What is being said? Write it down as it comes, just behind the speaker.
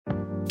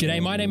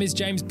G'day, my name is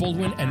James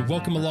Baldwin and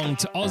welcome along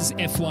to Oz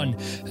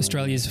F1,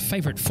 Australia's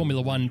favourite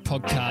Formula One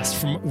podcast.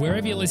 From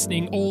wherever you're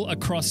listening all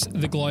across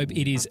the globe,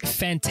 it is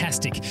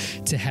fantastic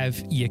to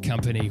have your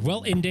company.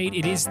 Well, indeed,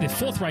 it is the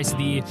fourth race of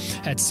the year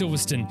at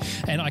Silverstone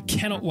and I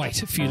cannot wait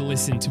for you to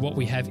listen to what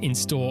we have in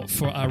store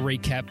for our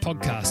recap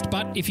podcast.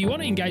 But if you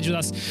want to engage with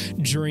us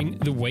during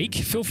the week,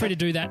 feel free to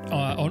do that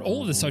on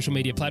all of the social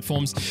media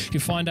platforms.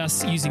 You'll find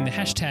us using the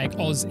hashtag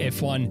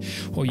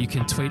OzF1 or you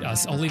can tweet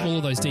us. I'll leave all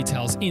of those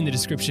details in the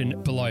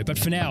description below. But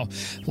for now,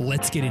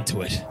 let's get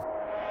into it.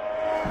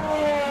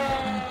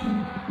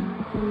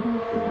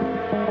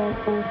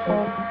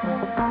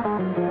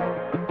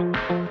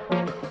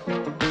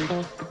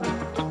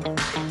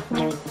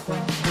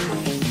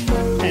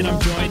 And I'm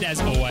joined,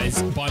 as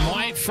always, by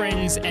my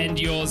friends and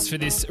yours for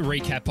this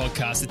recap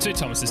podcast, the two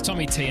Thomases,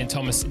 Tommy T and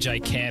Thomas J.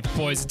 Camp.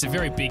 Boys, it's a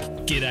very big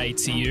g'day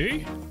to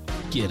you.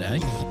 G'day.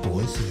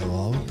 Boys, how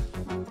are we?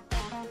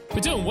 We're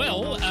doing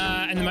well,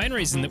 and the main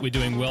reason that we're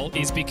doing well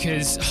is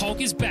because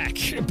Hulk is back,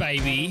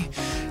 baby.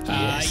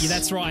 Yes. Yeah,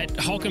 that's right.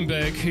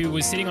 Hulkenberg, who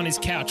was sitting on his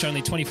couch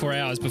only 24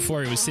 hours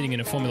before he was sitting in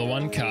a Formula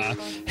One car,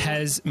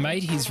 has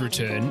made his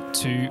return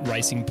to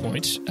Racing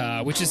Point,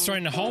 which has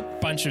thrown a whole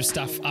bunch of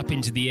stuff up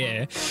into the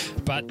air.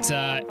 But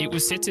it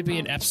was set to be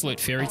an absolute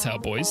fairy tale,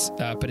 boys,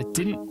 but it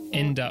didn't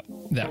end up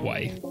that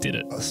way, did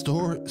it? A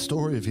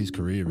story of his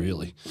career,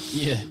 really.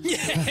 Yeah.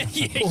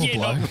 yeah,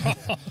 not wrong.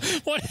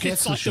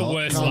 It's like the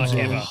worst luck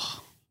ever.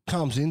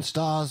 Comes in,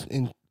 stars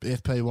in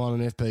FP1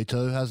 and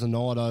FP2, has a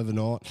night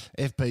overnight.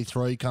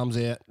 FP3 comes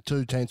out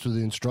 2/10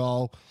 within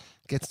Stroll,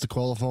 gets to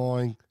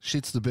qualifying,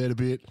 shits the bed a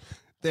bit,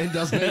 then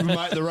doesn't even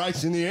make the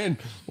race in the end.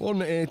 What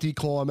an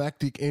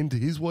anticlimactic end to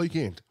his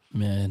weekend.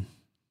 Man.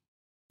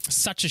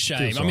 Such a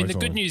shame. I mean, the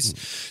good news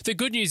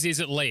is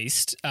at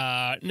least,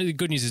 the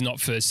good news is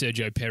not for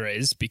Sergio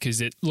Perez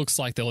because it looks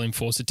like they'll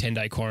enforce a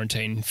 10-day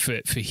quarantine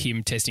for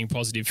him testing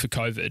positive for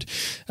COVID.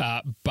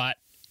 But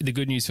the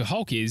good news for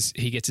Hulk is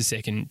he gets a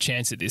second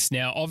chance at this.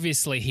 Now,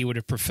 obviously, he would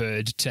have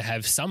preferred to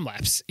have some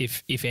laps,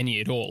 if any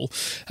at all,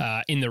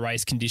 in the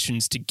race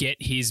conditions to get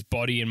his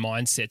body and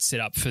mindset set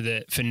up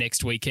for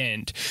next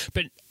weekend.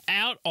 But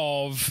out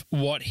of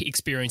what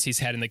experience he's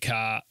had in the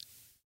car,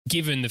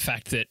 given the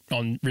fact that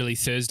on really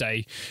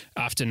Thursday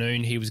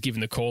afternoon he was given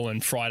the call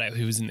and Friday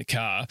he was in the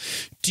car,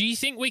 do you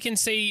think we can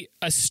see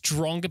a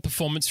stronger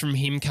performance from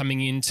him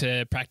coming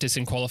into practice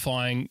and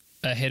qualifying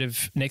ahead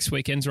of next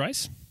weekend's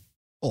race?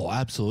 Oh,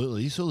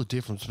 absolutely. You saw the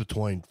difference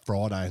between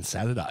Friday and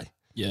Saturday.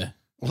 Yeah.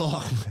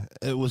 Like,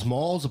 it was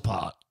miles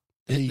apart.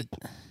 The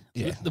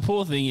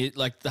poor thing is,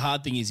 like, the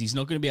hard thing is he's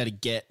not going to be able to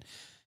get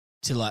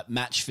to, like,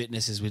 match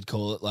fitness, as we'd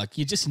call it. Like,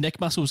 neck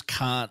muscles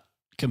can't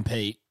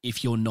compete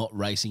if you're not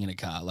racing in a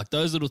car. Like,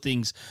 those little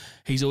things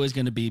he's always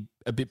going to be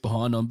a bit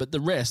behind on. But the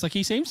rest, like,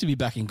 he seems to be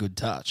back in good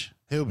touch.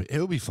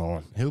 He'll be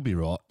fine. He'll be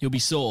right. He'll be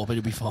sore, but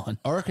he'll be fine.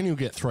 I reckon he'll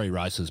get 3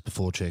 races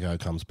before Checo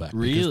comes back.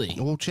 Really?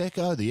 Because, well,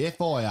 Checo, the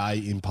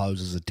FIA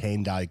imposes a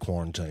 10-day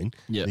quarantine.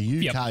 Yep.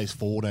 The UK is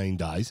 14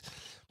 days.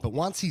 But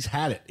once he's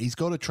had it, he's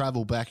got to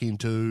travel back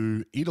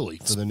into Italy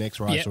for the next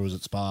race, or is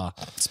it Spa?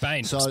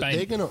 Spain. So Spain.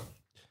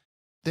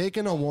 they're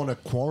gonna want to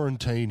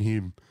quarantine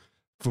him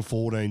for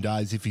 14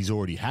 days if he's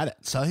already had it.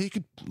 So he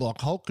could,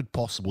 like, Hulk could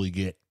possibly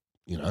get,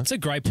 That's a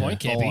great point,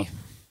 Campy.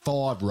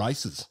 5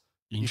 races.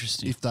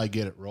 Interesting. If they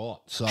get it right.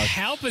 So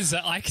how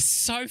bizarre, like,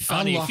 so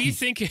funny. Unlucky.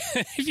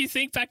 If you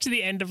think back to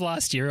the end of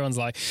last year, everyone's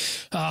like,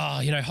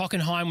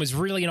 Hockenheim was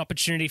really an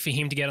opportunity for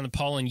him to get on the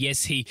pole, and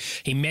yes, he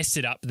messed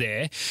it up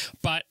there.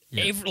 But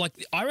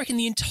I reckon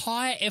the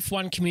entire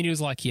F1 community was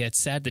like, yeah, it's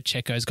sad that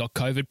Checo's got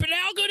COVID, but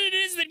how good it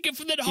is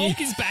that Hulk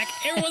is back.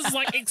 Everyone's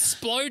like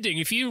exploding.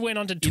 If you went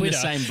onto Twitter, in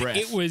the same breath,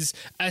 it was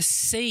a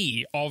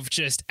sea of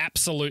just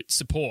absolute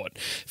support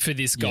for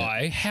this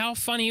guy. How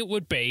funny it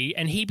would be,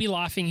 and he'd be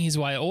laughing his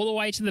way all the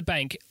way to the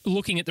bank,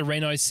 looking at the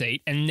Renault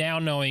seat, and now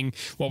knowing,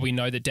 well, we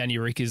know that Danny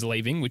Ric is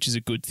leaving, which is a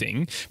good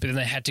thing, but then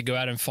they had to go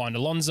out and find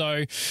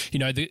Alonso. You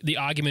know, the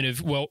argument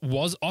of, well,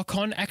 was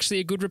Ocon actually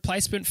a good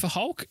replacement for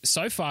Hulk?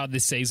 So far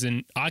this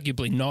season,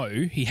 arguably no,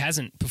 he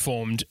hasn't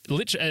performed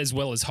as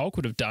well as Hulk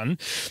would have done,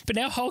 but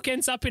now Hulk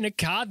ends up in a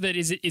car that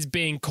is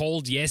being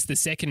called, yes, the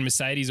second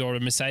Mercedes or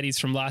a Mercedes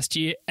from last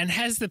year, and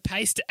has the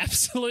pace to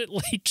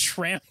absolutely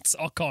trounce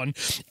Ocon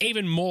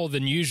even more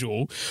than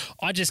usual.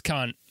 I just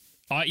can't.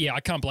 I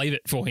can't believe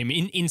it for him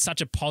in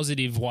such a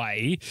positive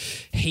way.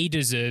 He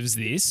deserves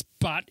this.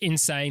 But in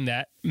saying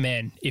that,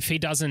 man, if he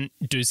doesn't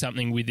do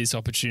something with this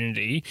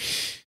opportunity,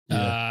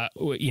 it'll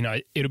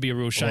be a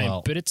real shame.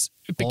 Well, but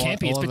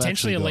Campy, it's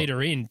potentially a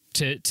leader in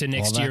to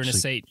next year in a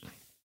seat.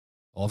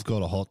 I've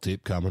got a hot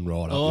tip coming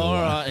right up. All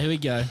right, here we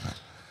go.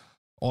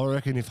 I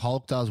reckon if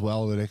Hulk does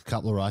well in the next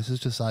couple of races,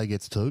 just say he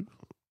gets 2,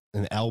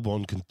 and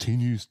Albon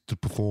continues to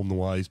perform the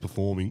way he's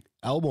performing,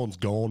 Albon's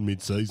gone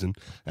mid-season,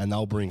 and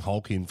they'll bring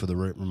Hulk in for the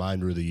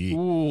remainder of the year.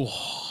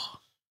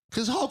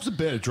 Because Hulk's a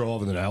better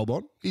driver than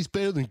Albon. He's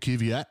better than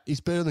Kvyat. He's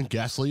better than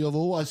Gasly. I've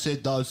always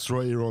said those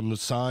 3 are on the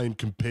same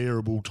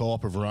comparable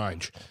type of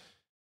range.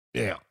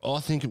 Yeah, I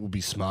think it would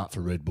be smart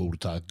for Red Bull to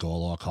take a guy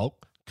like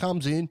Hulk.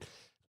 Comes in,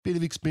 bit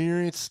of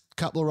experience,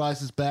 couple of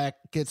races back,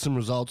 gets some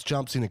results,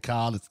 jumps in a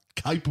car that's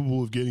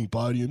capable of getting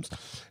podiums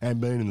and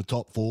being in the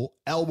top 4.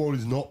 Albon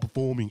is not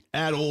performing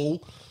at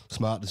all.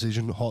 Smart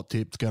decision, hot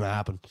tip, it's going to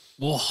happen.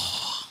 Whoa.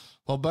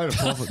 I've made a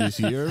profit this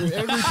year.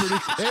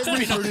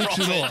 Every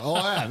prediction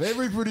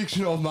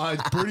I've made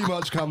pretty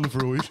much come to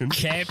fruition.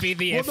 Can't be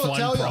the What did I F1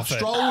 tell you? profit.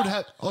 Stroll would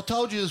have. I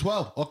told you as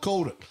well. I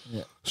called it.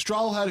 Yeah.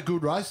 Stroll had a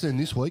good race then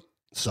this week.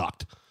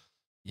 Sucked.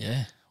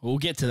 Yeah. We'll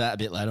get to that a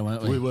bit later,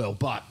 won't we? We will,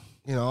 but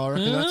I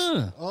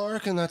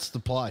reckon that's the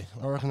play.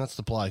 I reckon that's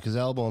the play because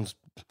Albon's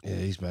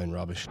he's been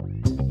rubbish.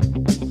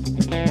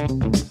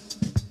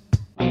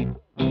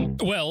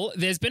 Well,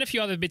 there's been a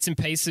few other bits and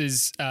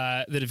pieces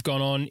that have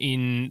gone on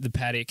in the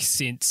paddock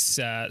since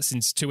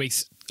 2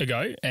 weeks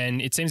ago,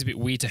 and it seems a bit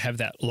weird to have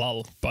that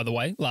lull, by the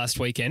way, last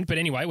weekend. But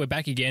anyway, we're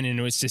back again, and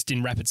it was just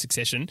in rapid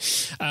succession.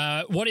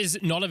 What is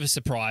not of a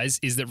surprise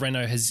is that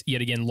Renault has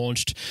yet again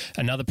launched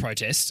another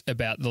protest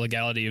about the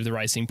legality of the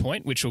Racing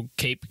Point, which will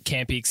keep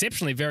Campy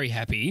exceptionally very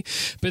happy.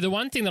 But the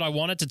one thing that I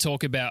wanted to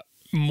talk about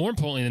more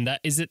importantly than that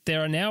is that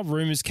there are now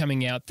rumours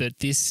coming out that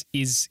this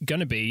is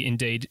going to be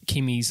indeed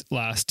Kimi's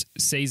last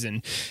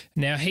season.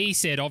 Now, he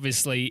said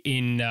obviously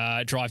in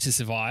Drive to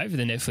Survive,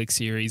 the Netflix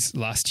series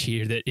last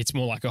year, that it's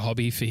more like a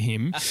hobby for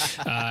him.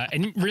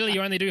 And really,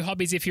 you only do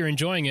hobbies if you're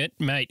enjoying it.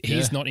 Mate,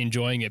 he's not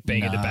enjoying it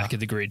being at the back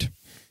of the grid.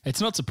 It's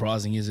not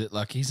surprising, is it?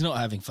 Like, he's not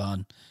having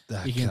fun.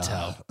 You can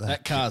tell.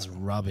 That car's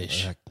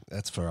rubbish.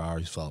 That's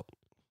Ferrari's fault.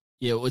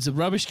 Yeah, it was a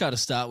rubbish car to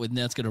start with.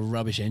 Now it's got a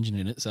rubbish engine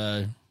in it,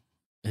 so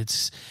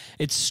it's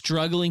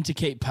struggling to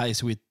keep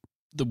pace with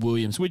the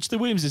Williams, which the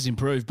Williams has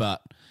improved,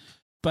 but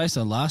based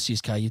on last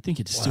year's car, you'd think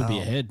it'd still be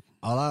ahead.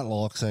 I don't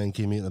like seeing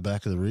Kimi at the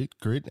back of the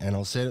grid, and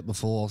I've said it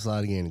before, I'll say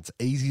it again. It's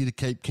easier to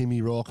keep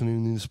Kimi rocking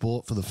in the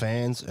sport for the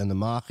fans and the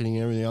marketing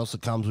and everything else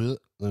that comes with it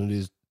than it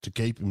is to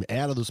keep him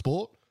out of the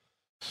sport.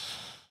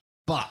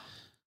 But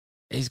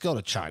he's got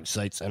to change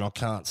seats, and I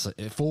can't see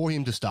for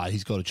him to stay.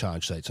 He's got to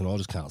change seats, and I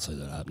just can't see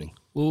that happening.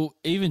 Well,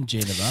 even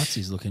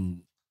Gianavazzi's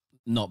looking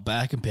not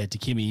bad compared to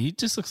Kimi. He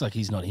just looks like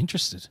he's not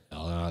interested. I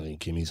don't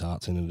think Kimi's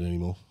heart's in it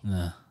anymore.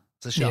 No.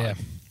 It's a shame.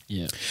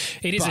 Yeah.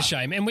 It is a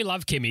shame, and we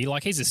love Kimi.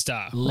 Like, he's a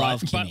star.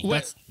 Love right? Kimi.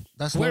 But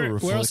that's not a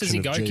reflection where else does he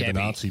go, of Campy?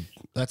 Giovinazzi.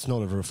 That's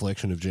not a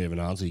reflection of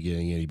Giovinazzi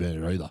getting any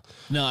better either.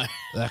 No.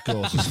 That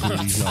guy's a squid.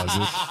 He's no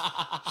good.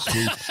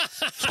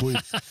 Squid.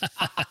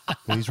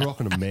 He's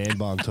rocking a man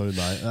bun too,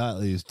 mate.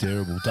 That is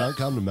terrible. Don't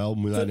come to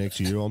Melbourne with that next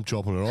year. I'm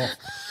chopping it off.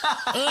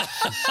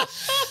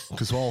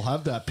 Because I'll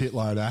have that pit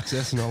lane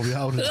access and I'll be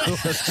able to do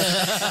it.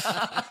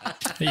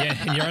 Yeah,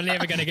 and you're only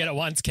ever going to get it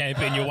once,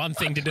 Campy, and your one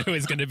thing to do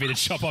is going to be to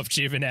chop off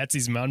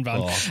Giovinazzi's man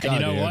bun. And you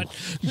know what?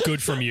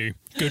 Good from you.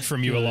 Good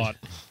from you a lot.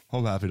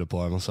 I'm happy to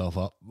blow myself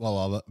up. I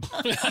love it.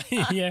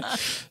 Yeah.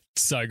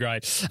 So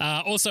great.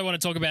 Also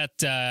want to talk about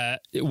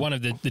one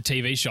of the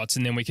TV shots,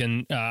 and then we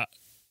can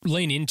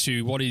lean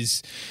into what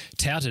is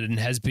touted and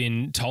has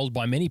been told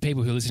by many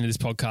people who listen to this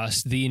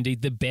podcast,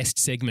 the best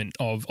segment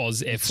of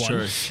Oz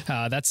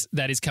F1.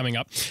 That is coming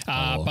up.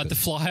 But the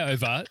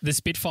flyover, the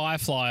Spitfire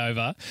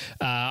flyover,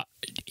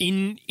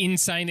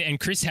 insane. And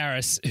Chris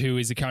Harris, who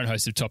is the current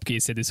host of Top Gear,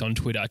 said this on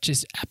Twitter,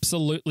 just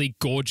absolutely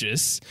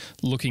gorgeous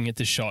looking at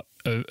the shot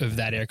of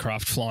that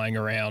aircraft flying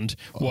around.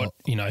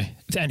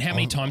 And how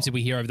many times did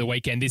we hear over the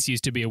weekend this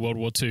used to be a World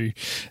War II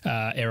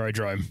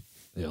aerodrome?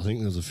 Yeah, I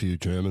think there's a few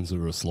Germans that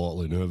were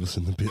slightly nervous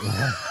in the pit lane.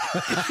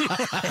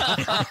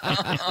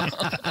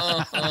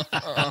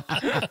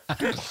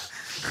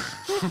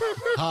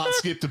 Heart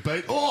skipped a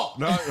beat. Oh,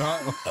 no.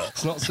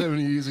 It's not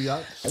 70 years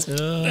ago.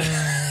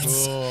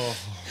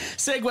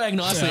 Segue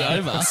nicely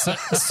over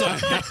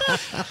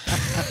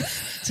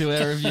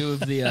to our review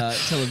of the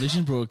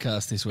television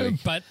broadcast this week.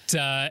 But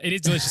it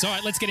is delicious. All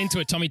right, let's get into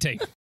it. Tommy T.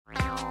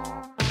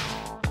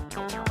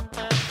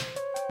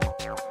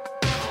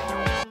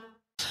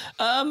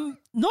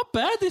 Not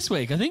bad this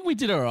week. I think we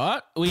did all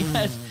right. We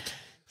had,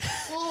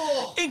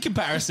 in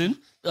comparison,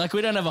 like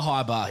we don't have a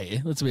high bar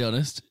here. Let's be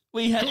honest.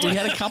 We had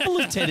a couple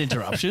of 10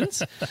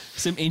 interruptions,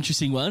 some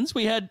interesting ones.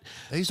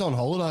 He's on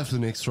holiday for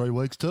the next 3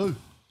 weeks too.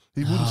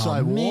 He wouldn't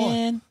say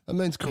why. That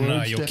means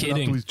Kareem's stepping up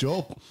to his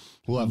job.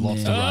 We'll have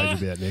lots to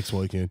rage about next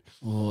weekend.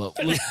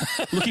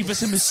 Looking for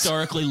some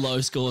historically low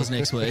scores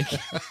next week.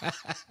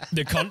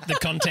 The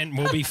content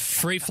will be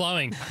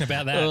free-flowing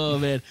about that. Oh,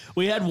 man.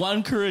 We had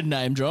one Karun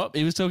name drop.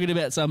 He was talking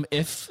about some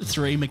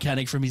F3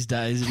 mechanic from his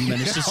days that he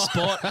managed to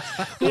spot.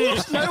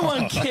 No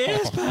one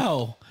cares,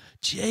 pal.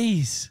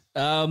 Jeez.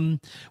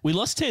 We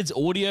lost Ted's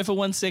audio for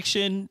one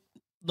section.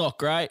 Not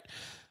great.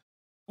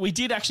 We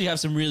did actually have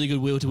some really good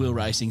wheel-to-wheel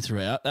racing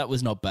throughout. That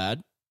was not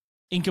bad.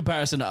 in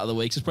comparison to other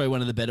weeks. It's probably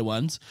one of the better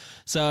ones.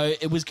 So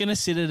it was going to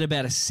sit at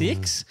about a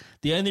 6.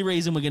 The only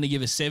reason we're going to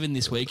give a 7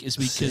 this week is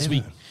because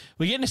we're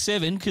getting a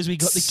 7 because we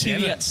got the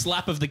Kvyat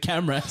slap of the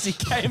camera as he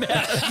came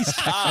out of his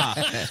car.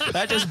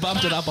 That just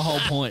bumped it up a whole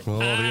point. Oh,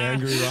 the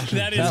angry Russian.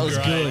 That was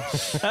great. good.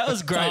 That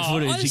was great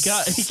footage.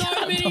 So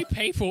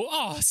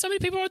many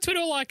people on Twitter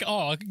are like,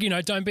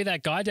 don't be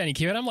that guy, Danny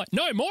Kvyat. I'm like,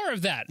 no, more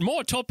of that.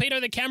 More torpedo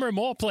the camera,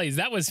 more, please.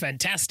 That was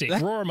fantastic.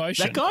 Raw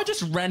emotion. That guy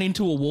just ran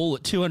into a wall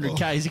at 200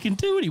 Ks. He can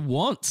do what he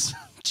wants.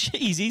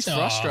 Jeez, he's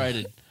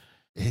frustrated.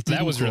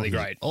 That was really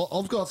great.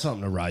 I've got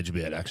something to rage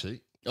about,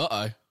 actually.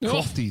 Uh-oh.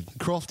 Crofty,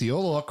 I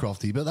like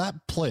Crofty, but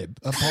that pleb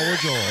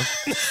apologised.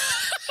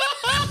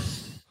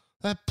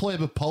 That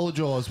pleb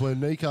apologised when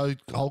Nico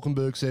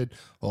Hulkenberg said,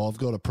 I've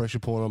got a pressure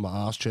point on my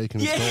arse cheek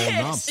and it's gone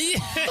numb.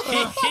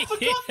 I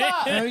forgot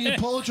that. And he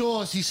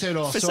apologised. He said,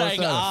 sorry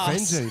if that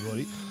offends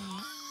anybody.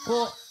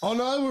 Well, I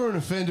know we're an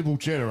offendable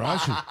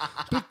generation,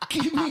 but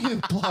give me a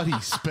bloody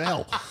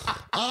spell.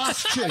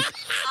 Arse cheek.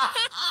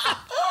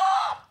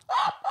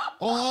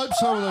 I hope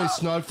some of these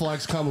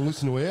snowflakes come and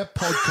listen to our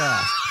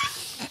podcast.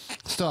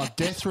 Start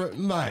death threat.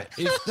 Mate,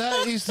 if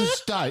that is the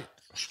state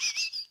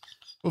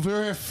of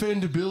our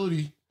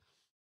offendability,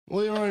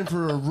 we're in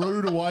for a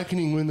rude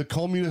awakening when the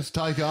communists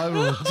take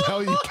over and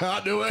tell you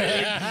can't do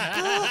anything.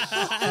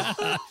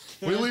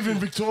 We live in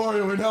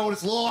Victoria. We know what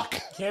it's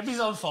like. Campy's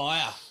on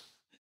fire.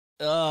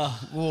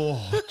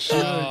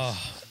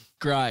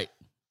 Great.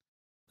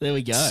 There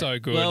we go. So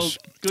good. Well,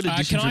 good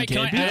addition from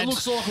Campy. It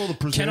looks like all the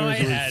presenters are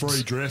in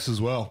free dress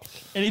as well.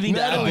 Anything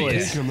to add,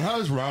 boys?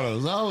 Those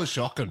runners, that was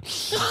shocking.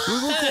 We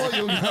look like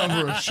you're going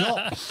for a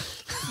shot.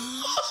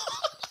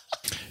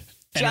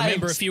 And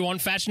remember, if you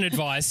want fashion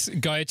advice,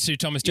 go to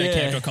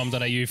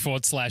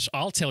thomasjcamp.com.au/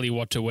 I'll tell you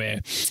what to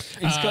wear. He's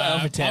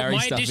got AlphaTauri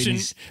stuff in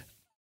his...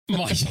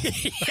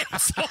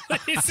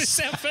 Is this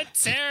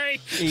AlphaTauri?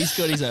 He's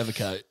got his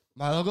overcoat.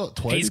 Mate, I got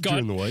tweeted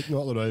during the week.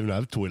 Not that I even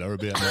have Twitter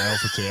about my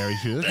AlphaTauri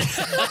shirt.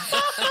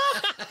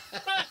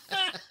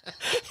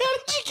 How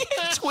did you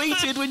get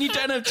tweeted when you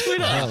don't have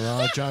Twitter? I don't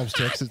know. James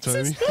texted it to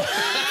me.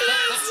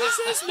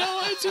 There's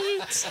no idea.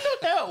 That's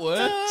not how it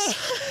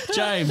works.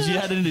 James, you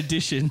had an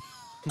addition.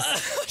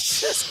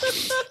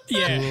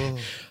 Yeah.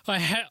 I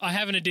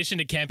have an addition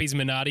to Campy's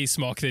Minardi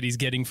smock that he's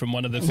getting from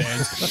one of the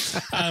fans.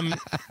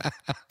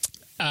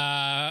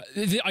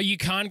 You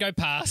can't go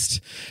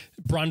past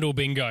Brundle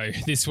Bingo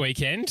this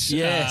weekend.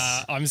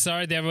 Yes. I'm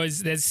sorry,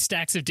 there's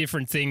stacks of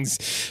different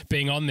things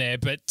being on there,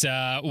 but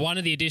one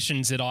of the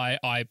additions that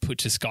I put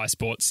to Sky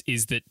Sports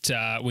is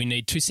that we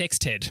need 2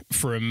 Sexted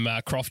from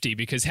Crofty,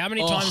 because how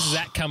many times does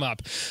that come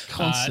up?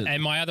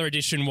 And my other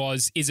addition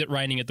was, is it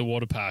raining at the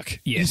water park?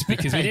 Yes,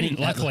 because we didn't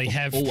luckily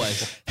have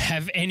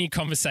any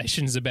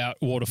conversations about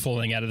water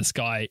falling out of the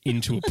sky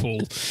into a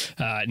pool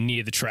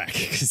near the track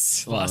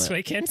last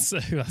weekend. So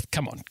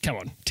come on,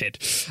 Ted.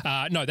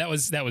 No, that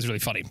was really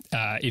funny.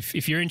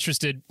 If you're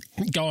interested,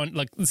 go on.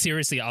 Like,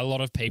 seriously, a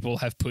lot of people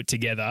have put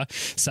together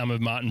some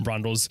of Martin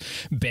Brundle's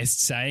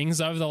best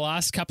sayings over the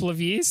last couple of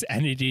years,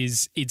 and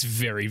it's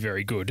very,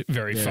 very good,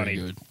 very funny.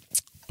 Good.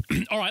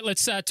 All right,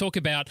 let's talk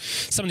about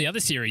some of the other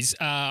series.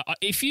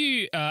 If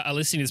you are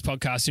listening to this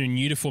podcast and you're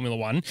new to Formula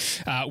One,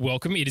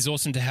 welcome. It is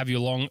awesome to have you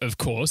along, of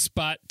course,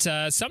 but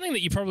something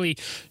that you probably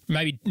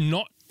maybe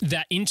not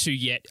that into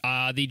yet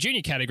are the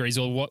junior categories,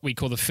 or what we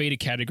call the feeder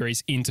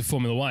categories into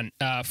Formula One.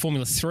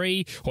 Formula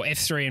 3 or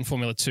F3 and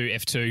Formula 2,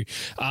 F2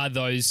 are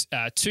those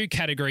 2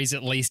 categories,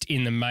 at least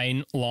in the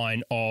main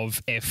line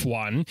of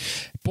F1.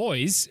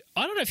 Boys,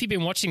 I don't know if you've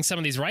been watching some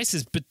of these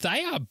races, but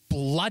they are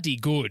bloody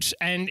good.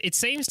 And it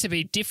seems to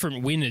be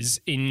different winners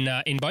in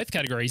both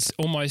categories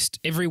almost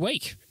every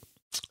week.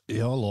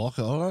 Yeah, I like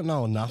it. I don't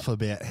know enough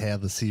about how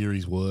the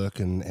series work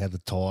and how the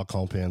tyre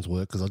compounds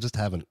work, because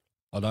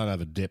I don't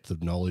have a depth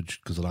of knowledge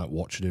because I don't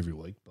watch it every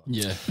week. But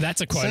yeah.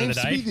 That's a quote of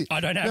the day. I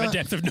don't have a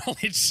depth of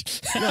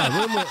knowledge.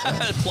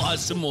 That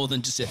applies to more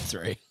than just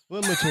F3.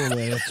 When we're talking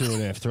about F2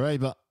 and F3,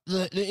 but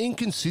the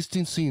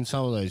inconsistency in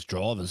some of those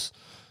drivers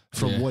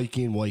from week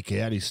in, week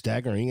out is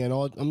staggering, and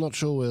I'm not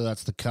sure whether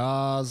that's the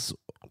cars,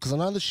 because I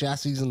know the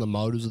chassis and the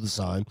motors are the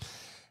same,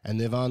 and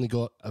they've only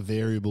got a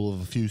variable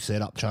of a few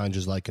setup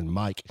changes they can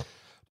make.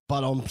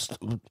 But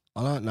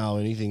I don't know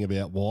anything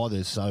about why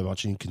there's so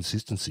much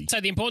inconsistency. So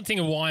the important thing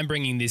of why I'm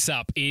bringing this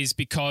up is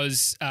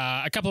because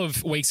a couple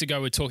of weeks ago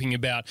we we're talking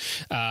about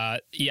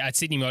at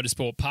Sydney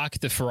Motorsport Park,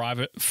 the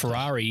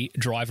Ferrari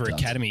Driver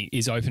Academy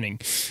is opening,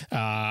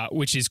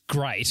 which is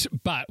great.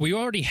 But we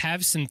already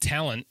have some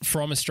talent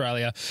from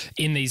Australia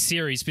in these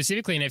series,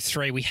 specifically in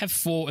F3. We have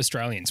 4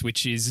 Australians,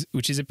 which is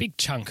a big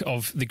chunk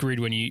of the grid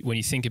when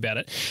you think about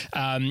it.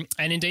 And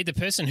indeed, the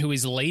person who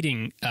is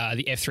leading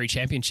the F3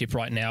 Championship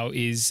right now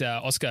is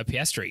Oscar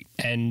Piastri.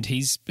 Ferrari, and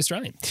he's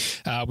Australian.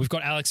 We've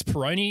got Alex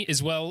Peroni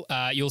as well.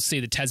 You'll see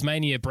the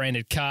Tasmania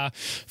branded car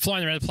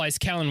flying around the place.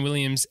 Callan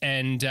Williams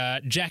and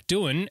Jack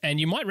Doohan, and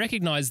you might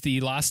recognise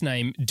the last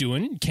name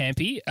Doohan,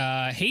 Campy.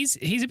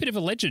 He's a bit of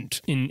a legend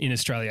in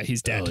Australia.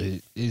 His dad. Oh,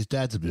 his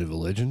dad's a bit of a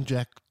legend.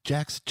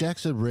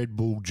 Jack's a Red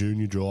Bull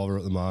junior driver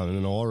at the moment,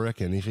 and I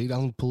reckon if he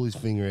doesn't pull his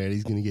finger out,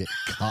 he's going to get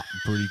cut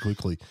pretty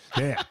quickly.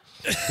 Yeah,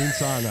 in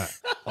saying that,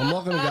 I'm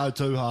not going to go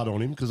too hard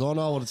on him because I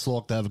know what it's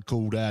like to have a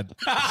cool dad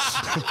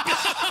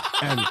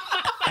and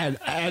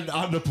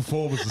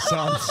underperform as a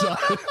son. So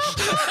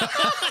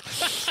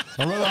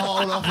I'm not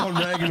hold off on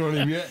ragging on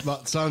him yet,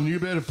 but son, you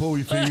better pull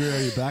your finger out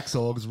of your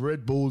backside because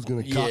Red Bull's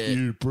going to cut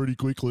you pretty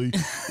quickly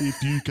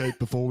if you keep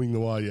performing the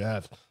way you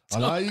have. I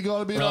know you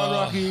got a bit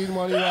unlucky in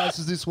one of your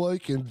races this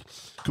week and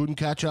couldn't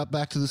catch up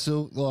back to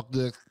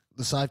the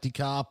safety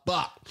car,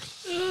 but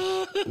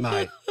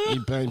mate,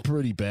 you've been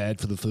pretty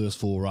bad for the first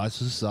 4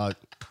 races. So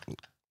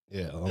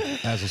yeah,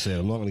 as I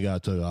said, I'm not going to go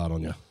too hard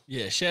on you.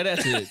 Yeah, shout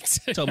out to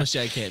Thomas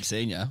J. Camp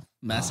Senior,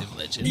 massive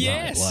legend.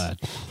 Yes, lad.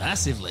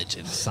 Massive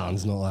legend.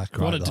 Son's not that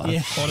great. What a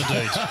dude!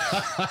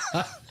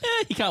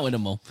 You can't win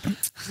them all.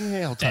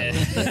 Yeah, I'll take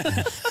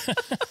it.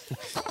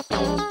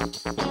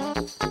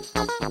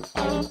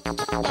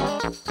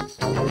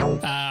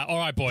 All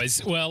right,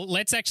 boys. Well,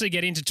 let's actually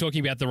get into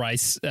talking about the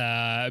race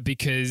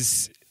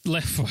because,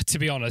 to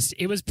be honest,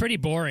 it was pretty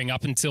boring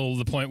up until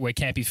the point where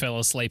Campy fell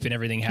asleep and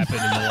everything happened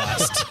in the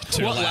last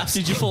 2 What lap laps.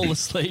 did you fall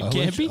asleep,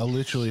 Campy? I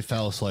literally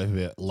fell asleep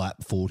about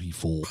lap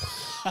 44.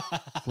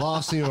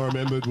 Last thing I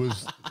remembered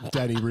was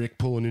Danny Rick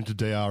pulling into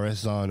DRS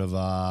zone of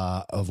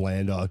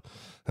Lando.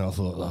 And I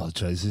thought, oh,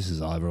 geez, this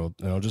is over.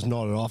 And I just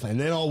nodded off. And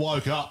then I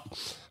woke up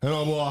and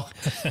I'm like,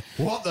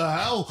 what the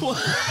hell?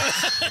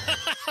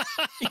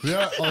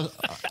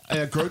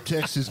 Our group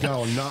text is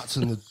going nuts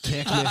and the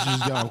text message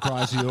is going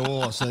crazy. And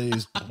all I see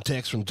is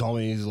text from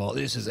Tommy. He's like,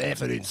 this is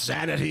effort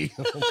insanity.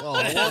 Where's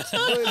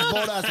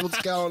Bottas?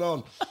 What's going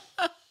on?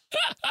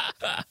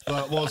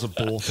 But it was a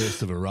ball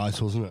fest of a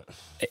race, wasn't it?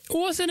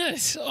 Wasn't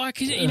it?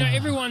 Like,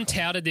 everyone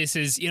touted this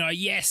as,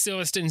 yes,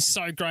 Silverstone's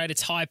so great,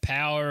 it's high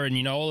power,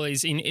 and, all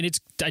these, and it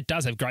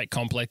does have great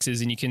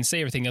complexes, and you can see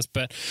everything else.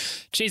 But,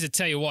 geez, I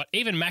tell you what,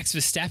 even Max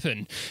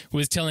Verstappen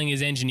was telling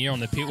his engineer on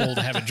the pit wall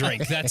to have a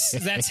drink.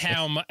 That's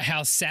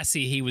how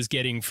sassy he was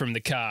getting from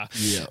the car.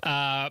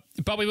 Yeah.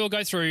 But we will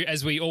go through,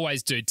 as we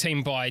always do,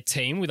 team by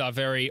team, with our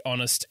very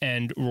honest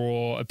and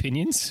raw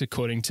opinions,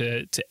 according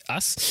to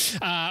us.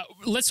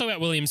 Let's talk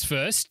about Williams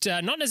first.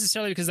 Not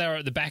necessarily because they were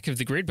at the back of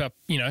the grid, but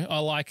I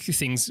like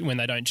things when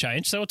they don't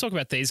change. So we'll talk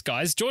about these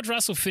guys. George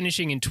Russell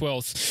finishing in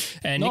 12th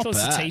and Nicholas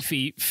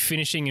Latifi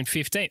finishing in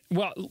 15th.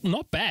 Well,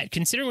 not bad,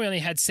 considering we only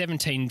had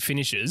 17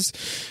 finishes.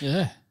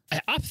 Yeah.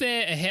 Up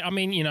there ahead,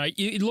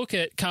 you look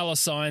at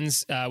Carlos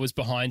Sainz was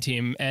behind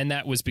him, and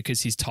that was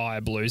because his tyre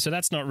blew. So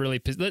that's not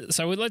really...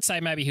 So let's say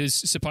maybe he was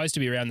supposed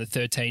to be around the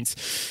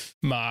 13th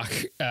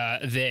mark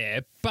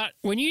there. But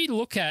when you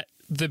look at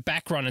the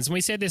back runners, and we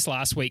said this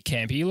last week,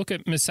 Campy, you look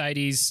at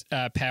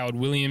Mercedes-powered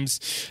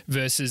Williams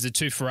versus the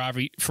 2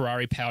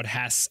 Ferrari-powered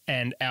Haas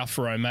and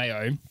Alfa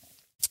Romeo.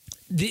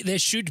 There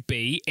should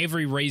be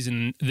every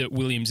reason that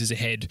Williams is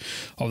ahead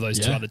of those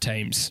 2 other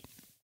teams.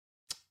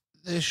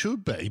 There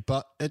should be,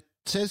 but it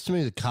says to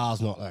me the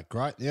car's not that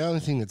great. The only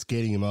thing that's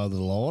getting him over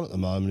the line at the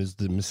moment is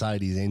the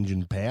Mercedes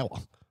engine power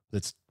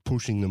that's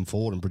pushing them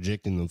forward and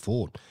projecting them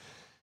forward.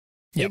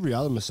 Yep. Every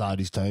other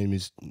Mercedes team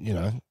is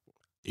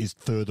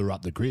further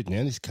up the grid.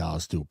 Now this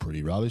car's still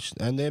pretty rubbish,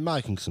 and they're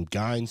making some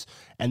gains,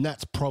 and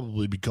that's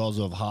probably because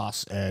of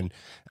Haas and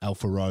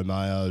Alfa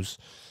Romeo's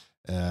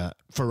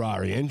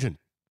Ferrari engine.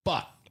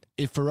 But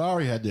if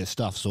Ferrari had their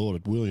stuff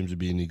sorted, Williams would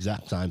be in the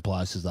exact same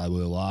place as they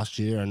were last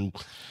year. And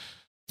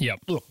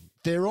look,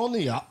 they're on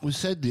the up. We've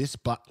said this,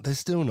 but they're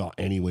still not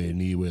anywhere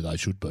near where they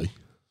should be.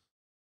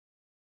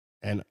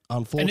 And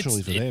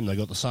unfortunately for them, they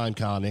got the same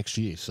car next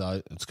year,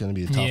 so it's going to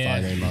be a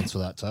tough 18 months for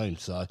that team.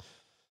 So.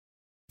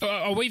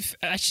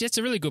 That's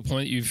a really good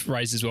point that you've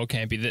raised as well,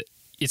 Campy, that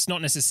it's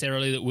not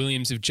necessarily that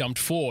Williams have jumped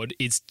forward.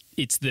 It's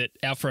that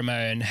Alfa Romeo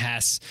and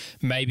Haas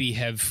maybe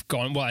have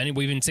gone well, and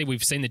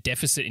we've seen the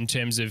deficit in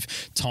terms of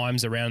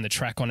times around the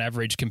track on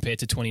average compared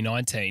to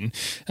 2019.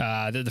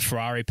 That the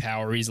Ferrari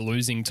power is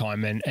losing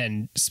time,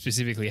 and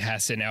specifically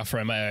Haas and Alfa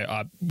Romeo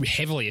are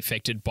heavily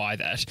affected by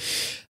that.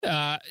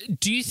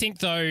 Do you think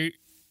though,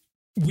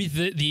 with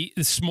the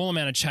small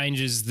amount of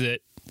changes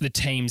that the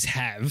teams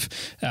have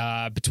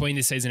between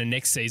this season and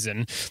next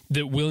season,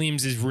 that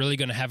Williams is really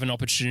going to have an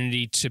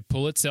opportunity to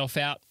pull itself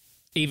out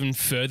even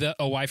further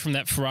away from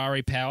that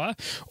Ferrari power?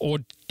 Or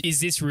is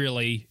this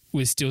really,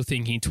 we're still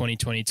thinking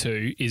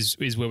 2022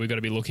 is where we've got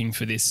to be looking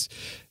for this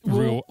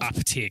real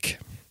uptick?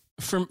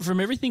 From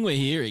everything we're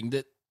hearing,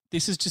 that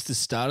this is just the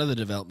start of the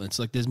developments.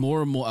 Like, there's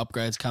more and more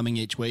upgrades coming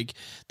each week.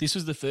 This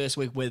was the first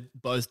week where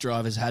both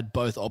drivers had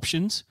both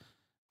options.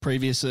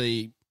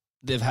 Previously,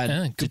 they've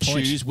had to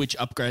choose which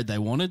upgrade they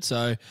wanted.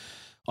 So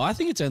I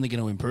think it's only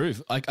going to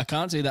improve. I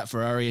can't see that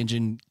Ferrari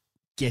engine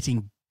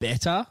getting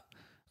better.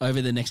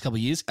 over the next couple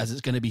of years, as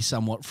it's going to be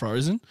somewhat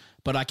frozen.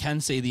 But I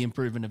can see the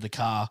improvement of the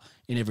car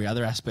in every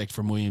other aspect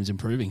from Williams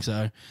improving.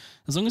 So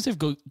as long as they've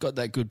got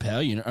that good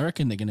power unit, I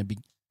reckon they're going to be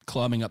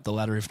climbing up the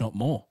ladder, if not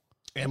more.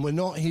 And we're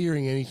not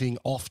hearing anything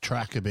off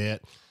track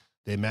about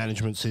their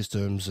management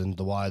systems and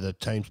the way the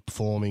team's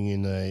performing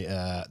in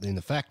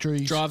the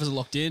factories. Drivers are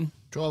locked in.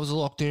 Drivers are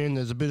locked in.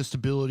 There's a bit of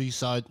stability.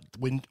 So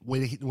we're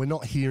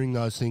not hearing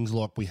those things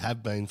like we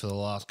have been for the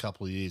last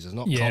couple of years. There's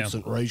not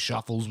constant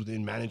reshuffles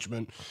within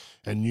management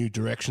and new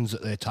directions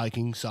that they're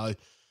taking. So,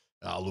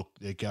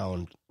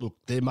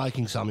 they're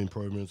making some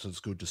improvements. It's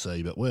good to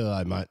see. But where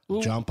are they, mate?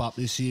 Well, jump up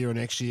this year or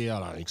next year? I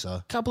don't think so.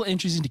 A couple of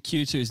entries into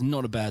Q2 is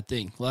not a bad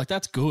thing. Like,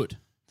 that's good.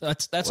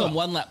 That's on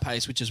one lap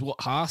pace, which is what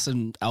Haas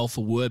and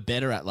Alpha were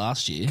better at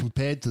last year.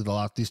 Compared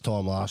to this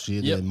time last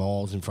year, they're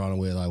miles in front of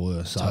where they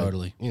were. So,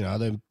 totally.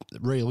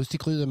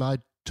 Realistically, they've made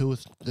a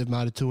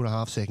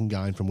 2.5 second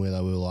gain from where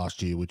they were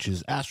last year, which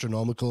is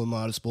astronomical in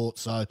motorsport.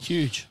 So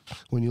huge.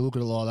 When you look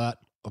at it like that,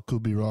 I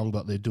could be wrong,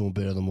 but they're doing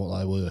better than what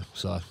they were.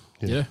 So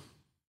yeah.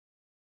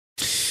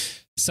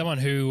 Someone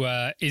who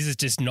is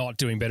just not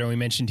doing better, we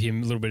mentioned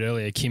him a little bit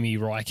earlier, Kimi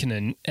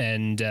Räikkönen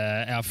and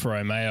Alfa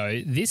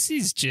Romeo. This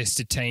is just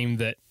a team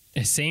that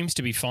seems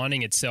to be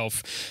finding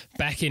itself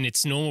back in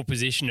its normal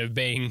position of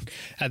being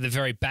at the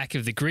very back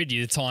of the grid.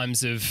 The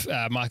times of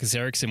Marcus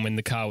Ericsson when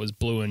the car was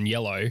blue and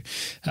yellow,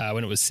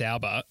 when it was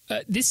Sauber.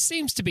 This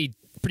seems to be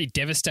pretty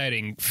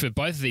devastating for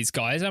both of these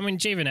guys. I mean,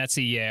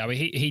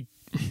 Giovinazzi,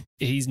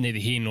 he's neither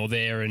here nor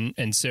there,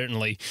 and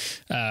certainly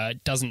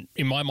doesn't,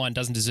 in my mind,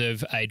 doesn't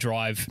deserve a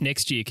drive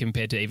next year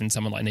compared to even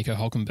someone like Nico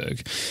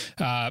Hülkenberg.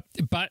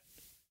 But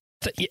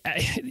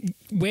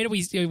where do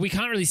we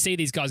can't really see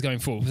these guys going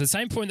forward. The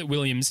same point that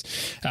Williams,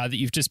 that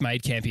you've just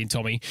made, Campy and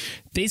Tommy,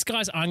 these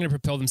guys aren't going to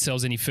propel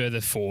themselves any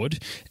further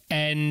forward,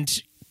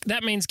 and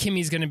that means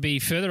Kimi's going to be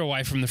further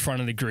away from the front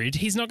of the grid.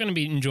 He's not going to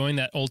be enjoying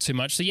that all too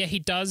much. So, yeah, he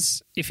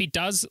does. If he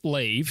does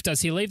leave,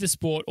 does he leave the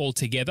sport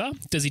altogether?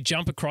 Does he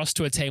jump across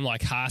to a team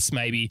like Haas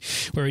maybe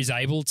where he's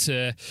able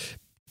to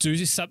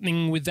do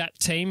something with that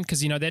team?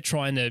 Because, they're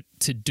trying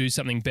to do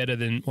something better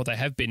than what they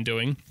have been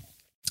doing.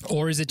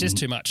 Or is it just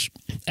too much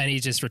and he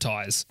just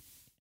retires?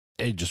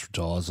 He just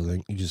retires, I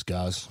think. He just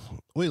goes.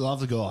 We love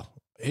the guy.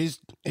 His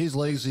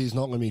legacy is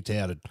not going to be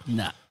touted.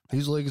 Nah.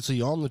 His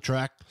legacy on the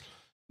track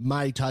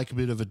may take a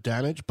bit of a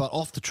damage, but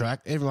off the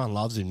track, everyone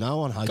loves him. No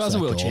one hates Guy's that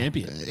a world guy.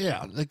 champion.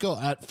 Yeah, they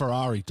got at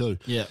Ferrari too.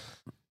 Yeah.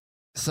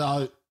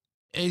 So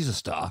he's a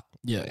star.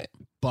 Yeah.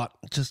 But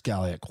just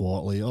go out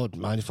quietly.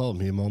 Mate, if I'm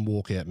him, I'd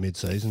walk out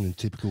mid-season in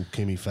typical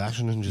Kimi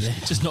fashion and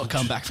just not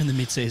come back from the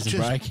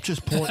mid-season break.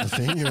 Just point the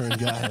finger and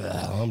go,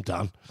 I'm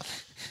done.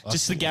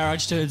 Just the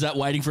garage turns up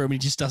waiting for him and he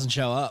just doesn't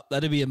show up.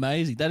 That'd be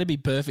amazing. That'd be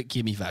perfect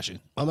Kimi fashion.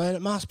 I mean,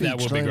 it must be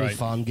extremely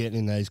fun getting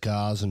in these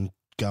cars and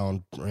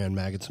going around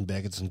maggots and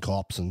Beckett's and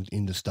Cops and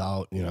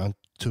interstate,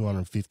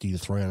 250 to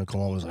 300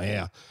 kilometres an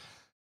hour.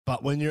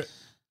 But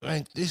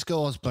this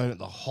guy's been at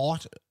the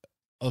height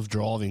of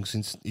driving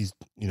since his,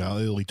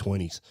 early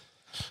 20s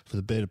for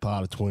the better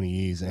part of 20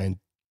 years. And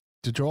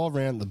to drive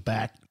around the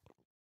back,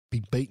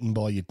 be beaten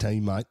by your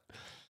teammate,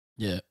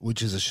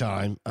 which is a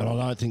shame. And I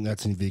don't think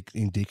that's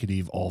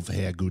indicative of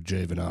how good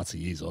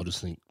Giovinazzi is. I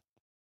just think,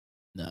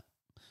 no.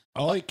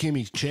 I think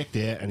Kimi's checked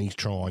out and he's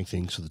trying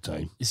things for the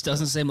team. This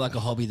doesn't seem like a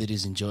hobby that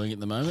he's enjoying at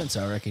the moment,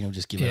 so I reckon he'll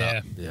just give it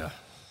up. Yeah.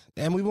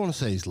 And we want to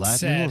see his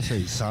lad. We want to see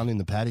his son in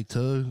the paddock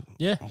too.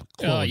 Yeah.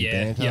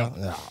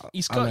 Banter.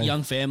 He's got a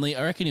young family.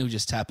 I reckon he'll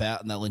just tap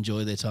out and they'll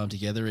enjoy their time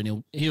together,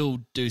 and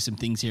he'll do some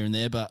things here and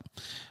there, but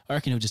I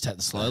reckon he'll just take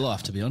the slow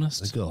life, to be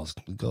honest. The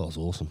guy's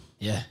awesome.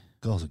 Yeah.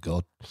 The guy's a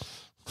god.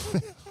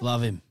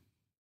 Love him.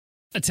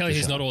 I tell you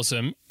who's not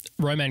awesome,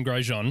 Romain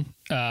Grosjean,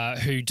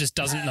 who just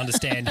doesn't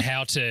understand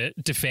how to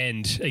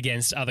defend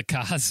against other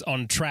cars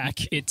on track,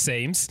 it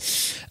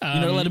seems. You're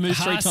not allowed to move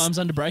 3 times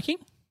under braking?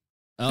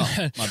 Oh,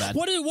 my bad.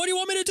 What do you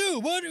want me to do?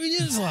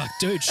 It's like,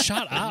 dude,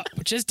 shut up.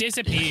 Just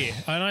disappear.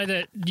 I know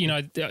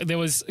that, there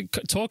was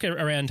talk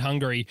around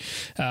Hungary.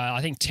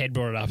 I think Ted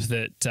brought it up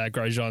that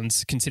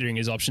Grosjean's considering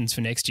his options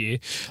for next year.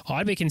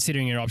 I'd be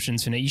considering your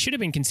options for next year. You should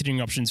have been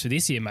considering options for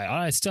this year, mate.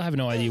 I still have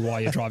no idea why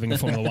you're driving a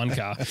Formula One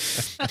car.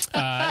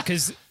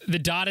 Because the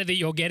data that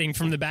you're getting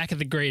from the back of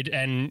the grid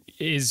and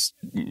is,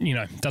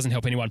 doesn't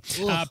help anyone.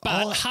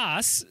 But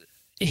Haas...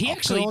 He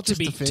actually, to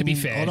be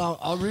fair,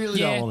 I really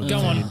don't want to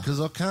defend him because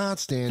I can't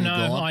stand the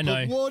guy. I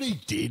know. But what he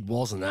did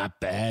wasn't that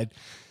bad.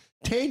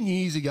 10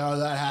 years ago,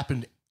 that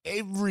happened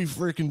every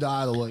freaking day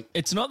of the week.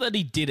 It's not that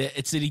he did it;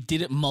 it's that he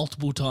did it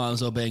multiple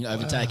times while being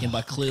overtaken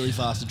by clearly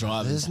faster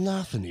drivers. There's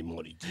nothing in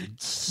what he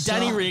did.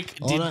 Danny Rick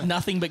did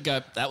nothing but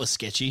go, "That was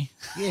sketchy."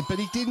 Yeah, but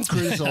he didn't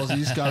criticise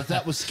his car.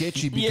 That was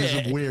sketchy because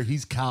of where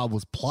his car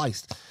was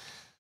placed.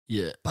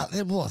 Yeah. But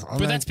there was.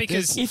 That's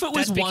because... If it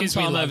was one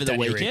time over the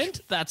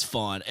weekend, that's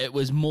fine. It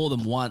was more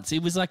than once.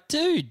 It was like,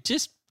 dude,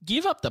 just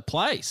give up the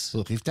place.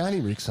 Look, if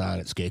Danny Rick's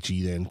saying it's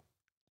sketchy, then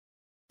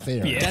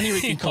fair enough. Danny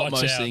Rick can cop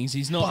most things.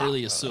 He's not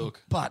really a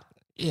sook. But,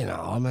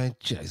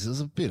 jeez, it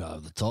was a bit over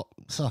the top.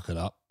 Suck it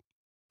up.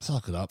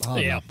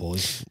 Harden up,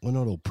 boys. We're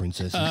not all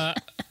princesses.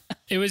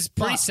 It was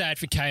pretty But- sad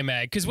for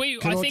K-Mag because I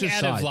Can I think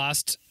just out of say-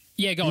 last.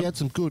 Yeah, go He on. had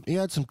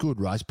some good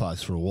race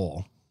pace for a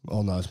while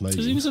on those Because he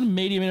mediums. was on a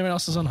medium and everyone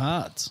else was on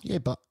hards. Yeah,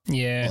 but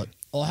Yeah. like,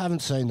 I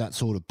haven't seen that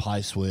sort of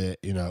pace where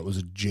it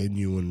was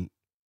genuinely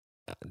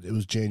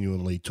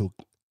took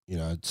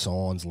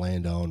Signs,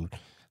 Lando, and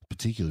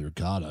particularly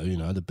Ricardo,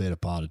 the better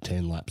part of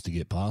 10 laps to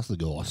get past the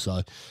guy.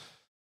 So,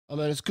 I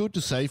mean, it's good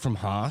to see from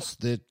Haas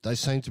that they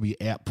seem to be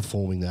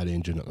outperforming that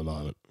engine at the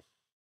moment.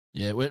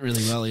 Yeah, it went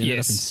really well. He ended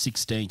up in Yes.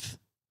 16th.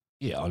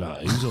 Yeah, I know.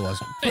 He was always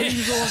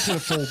going to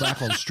fall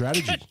back on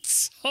strategy.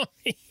 Sorry.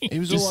 He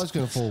was always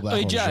going to fall back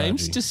Hey, on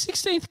James, strategy. does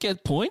 16th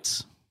get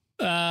points?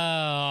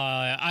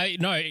 No,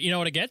 you know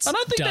what it gets? I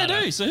don't think Data.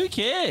 they do, so who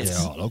cares? Yeah,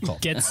 all right, I'll cop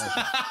it. Gets I'll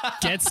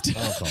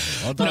cop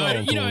it. I don't No, know what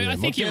I'm you know, calling I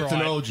him. think My you're captain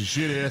right. owed you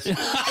shit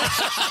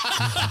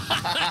ass.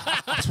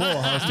 That's why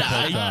I host the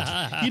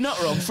podcast. You're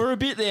not wrong. For a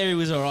bit there, he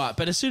was all right,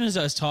 but as soon as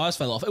those tyres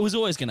fell off, it was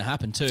always going to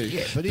happen too.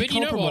 Yeah, but he But you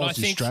know compromised what, I his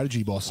think-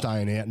 strategy by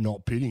staying out and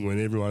not pitting when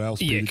everyone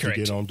else Yeah, pitted to correct.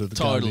 get on to the,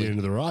 Totally. go to the end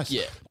of the race.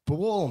 Yeah. But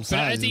what I'm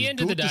saying at is the it's end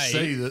of the good to day-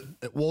 see that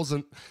it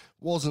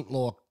wasn't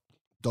like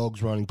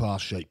dogs running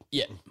past sheep.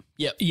 Yeah.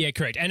 Yep. Yeah,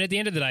 correct. And at the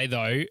end of the day,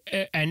 though,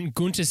 and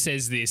Gunter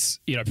says this,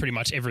 pretty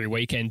much every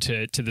weekend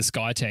to the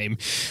Sky team,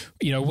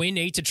 we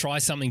need to try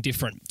something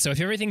different. So if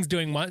everyone's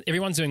doing one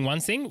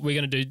thing, we're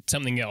going to do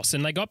something else.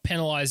 And they got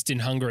penalised in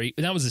Hungary.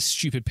 That was a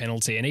stupid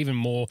penalty. And even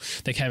more,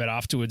 they came out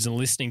afterwards and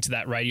listening to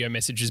that radio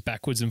messages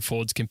backwards and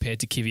forwards compared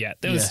to Kvyat.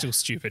 That was still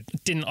stupid.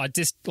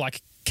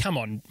 Come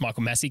on,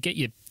 Michael Massey, get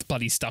your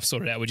bloody stuff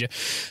sorted out, would you?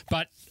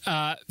 But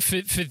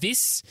for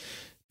this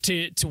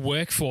to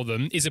work for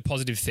them is a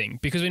positive thing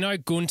because we know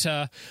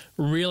Gunter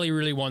really,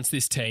 really wants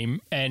this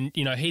team and,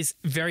 he's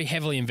very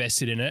heavily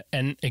invested in it.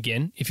 And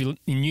again, if you're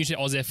new to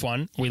Oz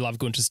F1, we love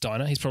Gunter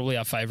Steiner. He's probably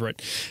our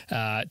favourite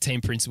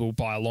team principal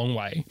by a long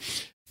way.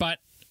 But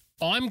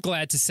I'm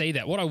glad to see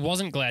that. What I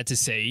wasn't glad to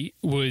see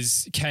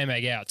was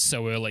K-Mag out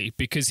so early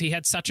because he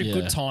had such a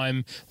good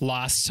time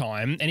last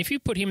time. And if you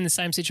put him in the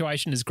same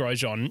situation as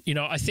Grosjean,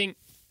 I think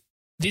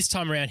this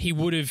time around, he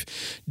would have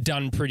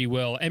done pretty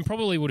well and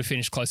probably would have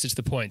finished closer to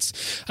the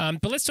points.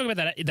 But let's talk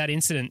about that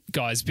incident,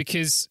 guys,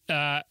 because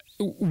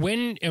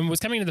when it was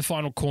coming to the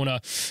final corner,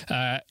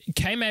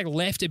 K-Mag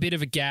left a bit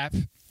of a gap.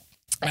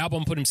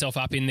 Albon put himself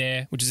up in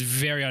there, which is a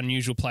very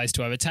unusual place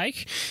to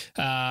overtake.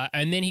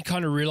 And then he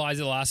kind of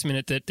realised at the last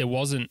minute that there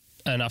wasn't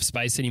enough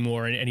space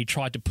anymore and he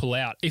tried to pull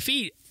out. If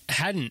he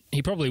hadn't,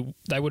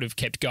 they would have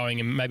kept going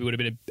and maybe would have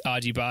been a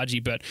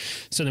argy-bargy, but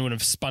certainly would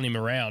have spun him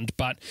around.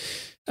 But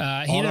he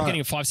ended up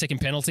getting a 5-second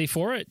penalty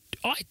for it.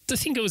 I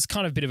think it was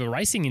kind of a bit of a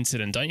racing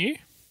incident, don't you?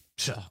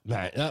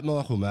 Mate, that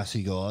Michael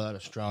Massey guy, that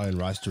Australian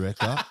race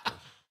director,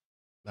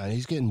 man,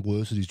 he's getting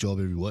worse at his job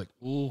every week.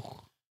 Ooh.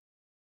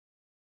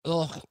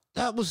 Oh,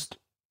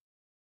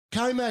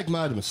 K-Mag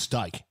made a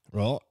mistake,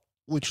 right,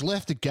 which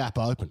left a gap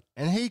open,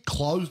 and he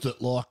closed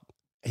it like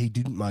he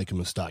didn't make a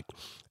mistake.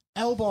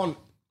 Albon,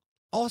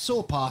 I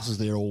saw passes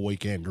there all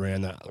weekend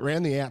around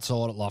the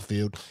outside at left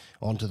field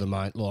onto the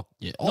main. Like,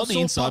 Yeah. I Not the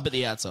saw inside, but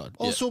the outside.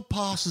 I Yeah. saw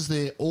passes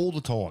there all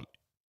the time.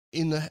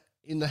 In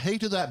the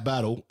heat of that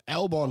battle,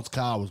 Albon's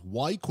car was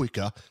way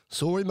quicker.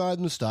 Saw he made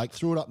a mistake,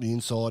 threw it up the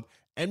inside,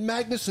 and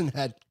Magnussen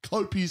had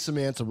copious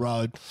amounts of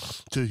road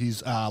to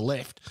his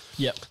left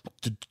Yep.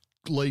 to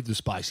leave the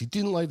space. He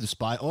didn't leave the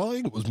space. I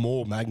think it was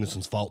more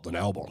Magnussen's fault than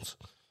Albon's.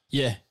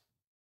 Yeah.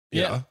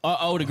 You Yeah, know?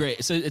 I would agree.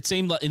 So it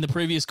seemed like in the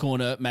previous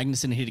corner,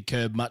 Magnussen hit a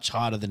curb much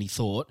harder than he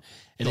thought.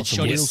 And Got it some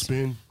shot wheel his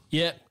spin.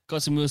 Yeah,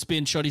 got some wheel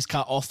spin, shot his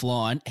car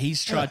offline.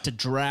 He's tried to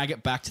drag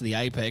it back to the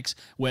apex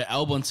where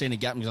Albon's seen a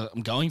gap and he's like,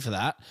 I'm going for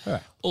that. Yeah.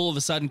 All of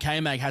a sudden,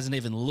 K-Mag hasn't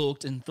even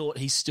looked and thought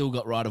he's still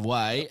got right of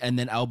way. And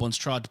then Albon's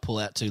tried to pull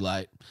out too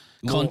late.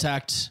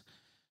 Contact.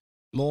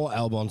 More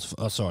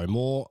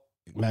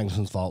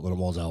Magnussen's fault than it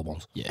was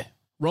Albon's. Yeah.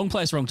 Wrong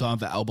place, wrong time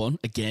for Albon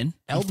again.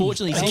 Albon-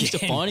 Unfortunately, he seems to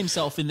Again. find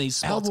himself in these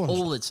spots Albon's-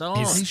 all the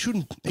time. He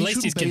shouldn't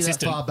least he's be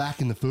consistent. that far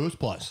back in the first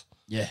place.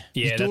 Yeah. Yeah,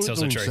 He's doing that's it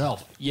also to true.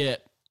 himself. Yeah.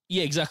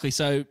 Yeah, exactly.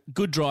 So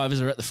good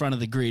drivers are at the front of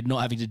the grid,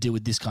 not having to deal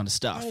with this kind of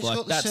stuff. He's Like,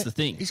 got that's the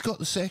thing. He's got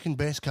the second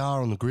best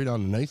car on the grid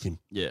underneath him.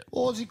 Yeah.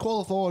 Why is he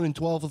qualifying in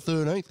 12th or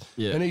 13th?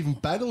 Yeah. And even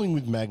battling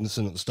with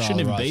Magnussen at the start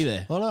Shouldn't of the even race. be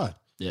there. I know.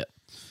 Yeah.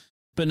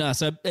 But no,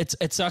 so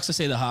it sucks to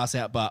see the Haas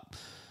out, but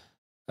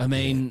I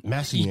mean, Yeah,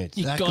 Massey,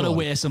 you that got to guy-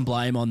 wear some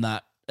blame on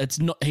that.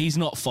 He's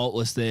not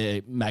faultless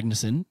there,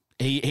 Magnussen.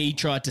 He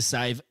tried to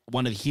save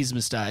one of his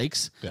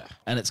mistakes, Yeah.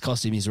 and it's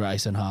cost him his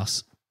race and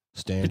Haas.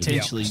 Standard.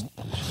 Potentially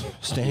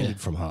Standard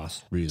from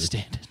Haas, really.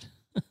 standard.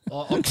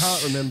 I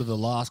can't remember the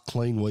last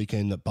clean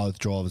weekend that both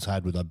drivers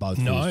had where they both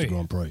No. finished the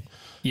Grand Prix.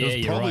 Yeah, it was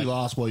you're probably right.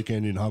 last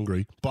weekend in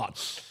Hungary,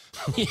 but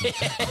We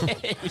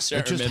sure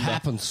it just remember.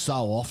 happens so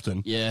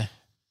often. Yeah,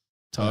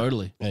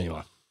 totally.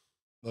 Anyway.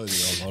 moving on.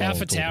 I don't Alpha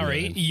wanna talk about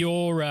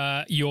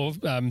Tauri, him.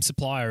 your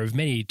supplier of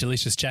many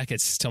delicious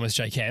jackets, Thomas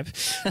J. Camp.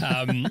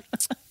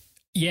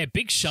 Yeah,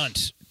 big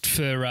shunt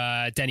for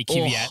Danny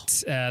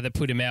Kvyat that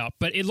put him out.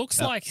 But it looks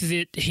like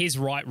that his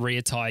right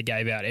rear tyre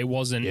gave out. It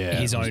wasn't Yeah,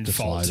 his it was own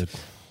fault. deflated.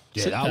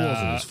 Yeah, that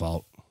wasn't his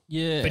fault.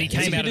 Yeah, But he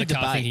There's came a out of bit the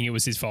car debate. thinking it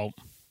was his fault.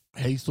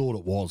 He thought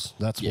it was.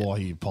 That's why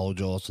he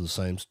apologised to the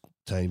same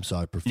team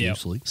so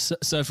profusely.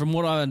 So from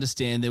what I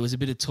understand, there was a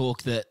bit of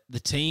talk that the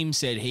team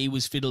said he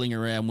was fiddling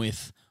around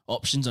with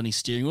options on his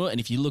steering wheel, and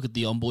if you look at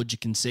the onboard, you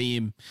can see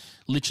him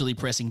literally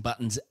pressing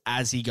buttons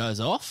as he goes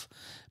off.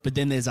 But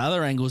then there's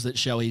other angles that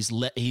show his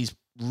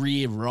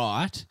rear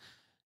right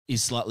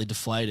is slightly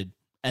deflated,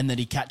 and that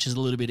he catches a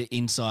little bit of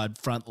inside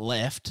front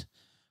left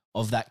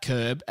of that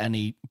curb,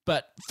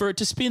 but for it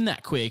to spin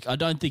that quick, I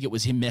don't think it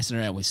was him messing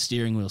around with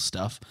steering wheel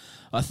stuff.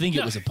 I think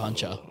it was a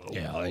puncher.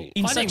 Yeah, I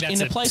think that's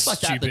in a place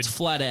like that stupid- that's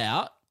flat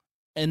out,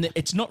 and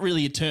it's not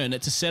really a turn.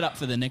 It's a setup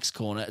for the next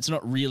corner. It's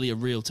not really a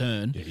real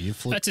turn. Yeah, you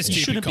flip. That's a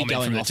He stupid shouldn't be comment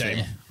going from the off team.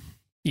 there.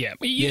 Yeah,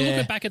 you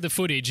look back at the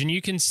footage and you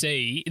can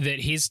see that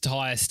his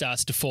tyre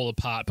starts to fall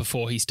apart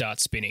before he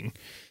starts spinning.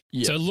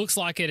 Yeah. So it looks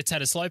like it's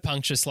had a slow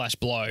puncture /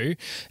 blow,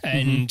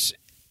 and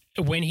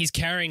when he's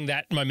carrying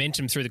that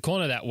momentum through the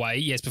corner that way,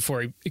 yes,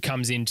 before he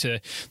comes into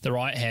the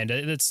right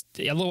hander, that's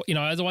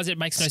otherwise it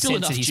makes no Still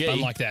sense that enough he G.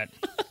 spun like that,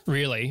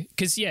 really.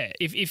 Because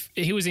if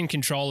he was in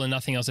control and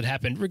nothing else had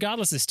happened,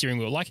 regardless of the steering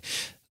wheel, like.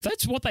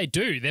 That's what they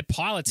do. They're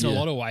pilots in a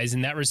lot of ways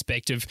in that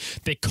respect of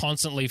they're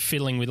constantly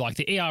fiddling with like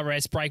the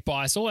ERS, brake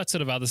bias, all that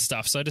sort of other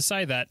stuff. So to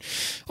say that,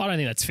 I don't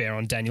think that's fair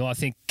on Daniel. I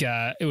think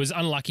it was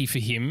unlucky for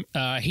him.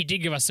 He did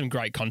give us some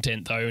great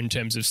content though in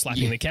terms of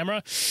slapping the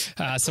camera.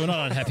 So we're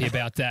not unhappy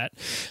about that.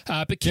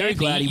 But Very Campy,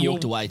 glad he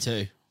walked away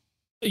too.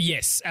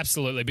 Yes,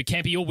 absolutely. But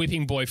Campy, your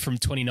whipping boy from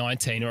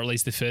 2019, or at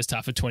least the first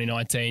half of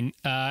 2019,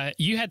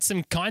 you had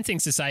some kind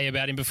things to say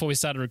about him before we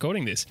started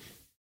recording this.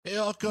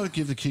 Yeah, I've got to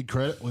give the kid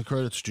credit where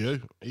credit's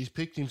due. He's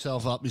picked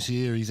himself up this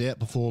year. He's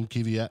outperformed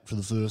Kvyat for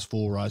the first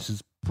 4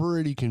 races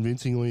pretty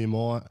convincingly, in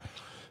my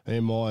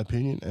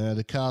opinion.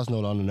 The car's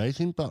not underneath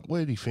him, but where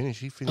did he finish?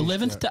 He finished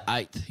 11th to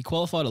 8th. He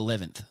qualified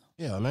 11th.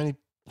 Yeah, I mean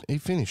he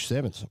finished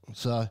 7th.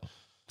 So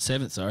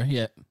 7th, sorry.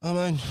 Yeah.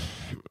 I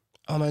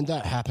mean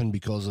that happened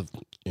because of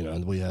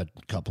we had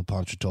a couple of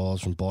puncture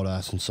tyres from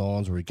Bottas and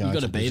Sainz where he gained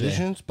gotta some be there.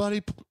 positions, but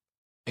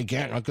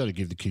Again, I've got to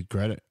give the kid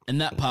credit. And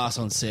that pass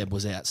on Seb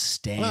was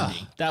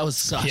outstanding. That was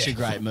such a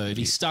great move.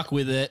 He stuck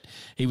with it.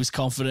 He was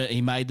confident.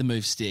 He made the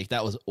move stick.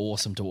 That was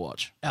awesome to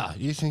watch.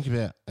 You think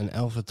about an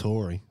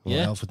AlphaTauri or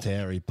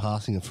AlphaTauri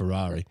passing a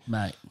Ferrari.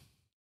 Mate.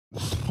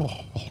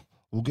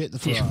 We'll get the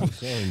Ferrari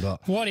soon,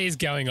 but what is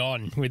going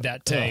on with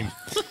that team?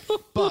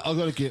 But I've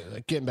got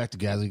to getting back to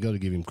Gasly, got to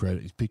give him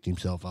credit. He's picked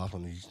himself up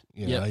and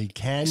he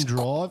can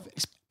drive.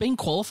 He's been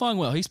qualifying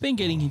well. He's been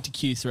getting into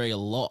Q3 a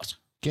lot.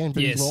 Again,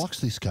 but he likes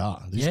this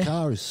car. This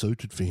car is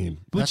suited for him.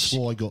 That's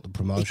why he got the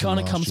promotion. It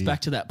kind of comes year.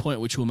 back to that point,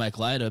 which we'll make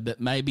later,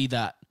 but maybe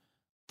that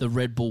the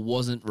Red Bull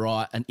wasn't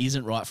right and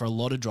isn't right for a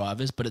lot of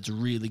drivers, but it's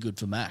really good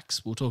for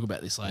Max. We'll talk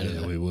about this later.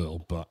 Yeah, we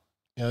will. But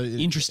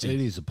interesting.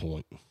 It is a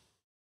point.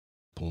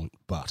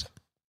 But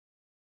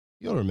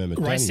you got to remember,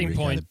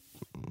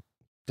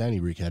 Danny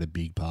Rick had a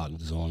big part in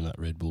designing that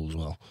Red Bull as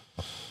well.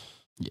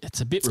 Yeah,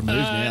 it's a bit removed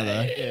now,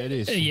 though. Yeah, it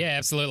is. Yeah,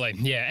 absolutely.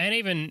 Yeah, and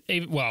even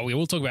well, we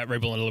will talk about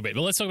Red Bull in a little bit,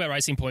 but let's talk about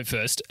Racing Point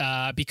first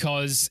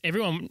because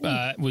everyone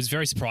was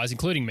very surprised,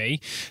 including me,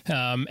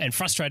 and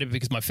frustrated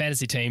because my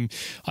fantasy team,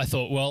 I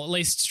thought, well, at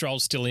least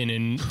Stroll's still in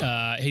and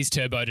he's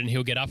turboed and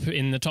he'll get up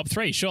in the top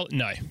 3. Sure,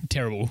 no,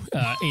 terrible.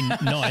 In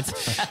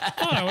 9th.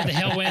 I don't know what the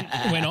hell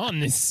went on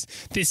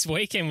this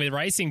weekend with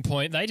Racing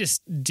Point. They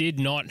just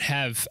did not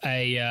have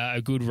a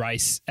good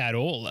race at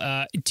all.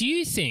 Do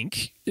you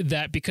think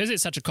that because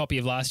it's such a copy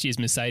of last year's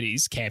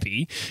Mercedes,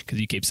 Campy, because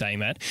you keep saying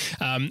that,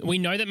 we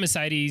know that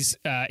Mercedes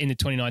in the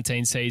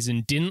 2019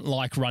 season didn't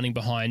like running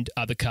behind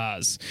other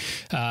cars.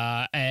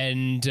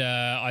 And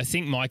I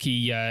think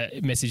Mikey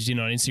messaged in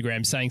on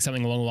Instagram saying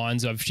something along the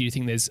lines of, do you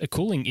think there's a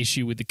cooling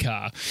issue with the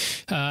car?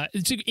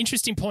 It's an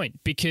interesting point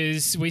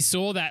because we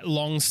saw that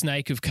long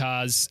snake of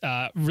cars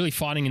really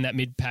fighting in that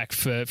mid-pack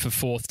for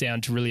 4th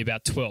down to really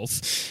about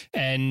 12th.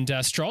 And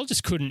Stroll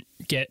just couldn't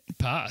get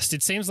past.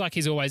 It seems like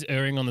he's always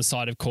erring on the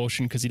side of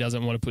caution because he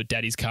doesn't want to put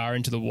Daddy's car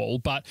into the wall.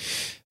 But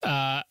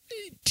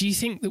do you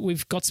think that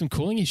we've got some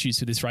cooling issues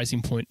for this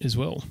Racing Point as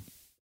well?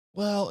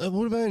 Well, it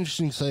would have been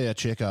interesting to see how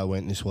Checo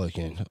went this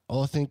weekend.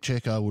 I think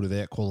Checo would have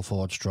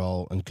out-qualified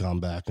Stroll and come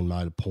back and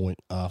made a point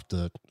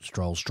after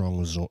Stroll's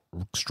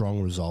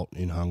strong result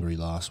in Hungary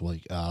last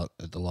week at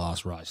the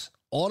last race.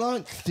 I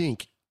don't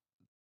think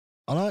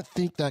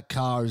that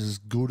car is as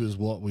good as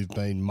what we've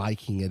been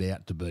making it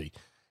out to be.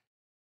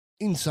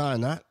 In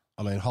saying that,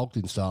 I mean, Hulk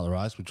didn't start the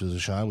race, which was a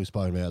shame. We've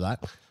spoken about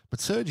that.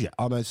 But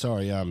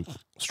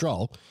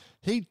Stroll,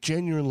 he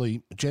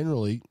generally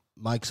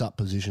makes up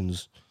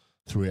positions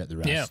throughout the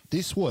race. Yeah.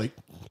 This week,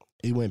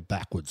 he went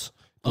backwards.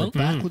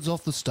 Backwards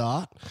off the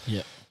start.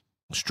 Yeah.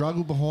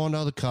 Struggled behind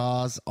other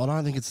cars. I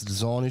don't think it's a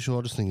design issue.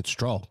 I just think it's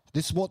Stroll.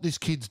 This is what this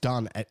kid's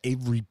done at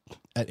every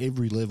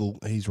level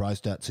he's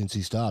raced at since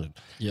he started.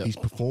 Yep. He's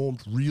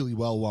performed really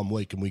well one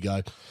week and we go,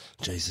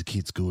 geez, the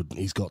kid's good.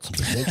 He's got some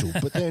potential.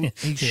 But then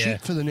he's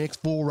shit for the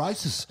next 4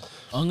 races.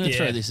 I'm going to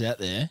throw this out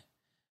there.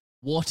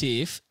 What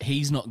if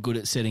he's not good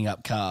at setting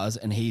up cars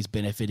and he's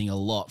benefiting a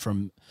lot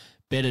from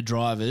better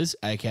drivers,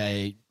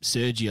 a.k.a.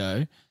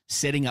 Sergio,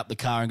 setting up the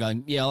car and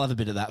going, yeah, I'll have a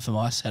bit of that for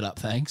my setup,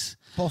 thanks.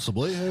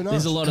 Possibly, who knows?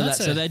 There's a lot of that.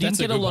 That's So they didn't that's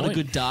a get a good lot of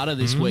point. good data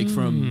this week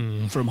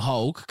from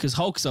Hulk, because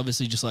Hulk's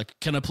obviously just like,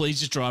 can I please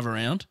just drive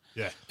around?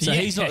 Yeah. So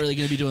Yeah. he's not really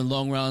going to be doing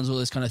long runs, all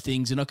those kind of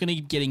things. They're not going to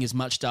be getting as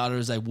much data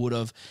as they would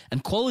have.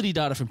 And quality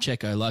data from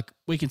Checo, like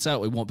we can say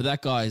what we want, but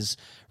that guy is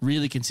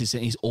really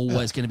consistent. He's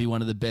always going to be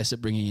one of the best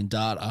at bringing in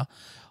data.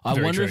 I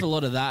Very wonder if true. a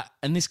lot of that,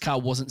 and this car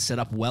wasn't set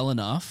up well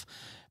enough,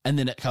 and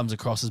then it comes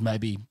across as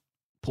maybe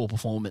poor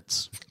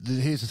performance.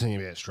 Here's the thing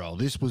about Stroll.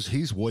 This was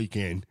his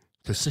weekend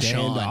to stand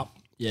shine. up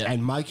Yeah.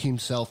 and make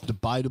himself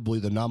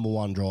debatably the number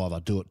one driver.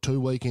 Do it 2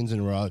 weekends in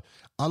a row.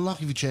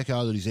 Unlucky for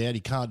Checo that he's out.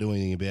 He can't do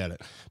anything about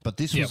it. But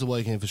this Yep. was the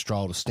weekend for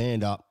Stroll to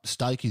stand up,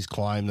 stake his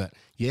claim that,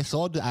 yes,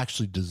 I'd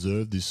actually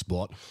deserve this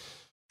spot,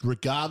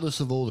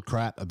 regardless of all the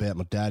crap about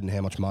my dad and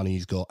how much money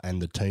he's got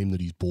and the team that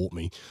he's bought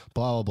me,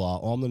 blah, blah,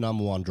 blah. I'm the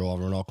number one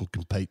driver and I can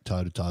compete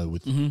toe-to-toe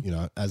with,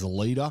 as a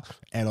leader,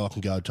 and I can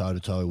go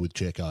toe-to-toe with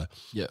Checo.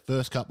 Yeah.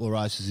 First couple of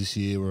races this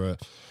year were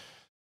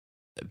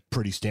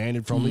pretty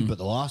standard from him, but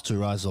the last 2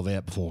 races I've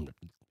outperformed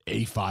him.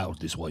 He failed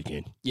this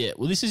weekend. Yeah,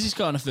 well, this is his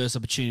kind of first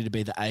opportunity to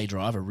be the A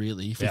driver,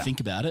 really, if you Yeah.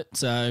 think about it.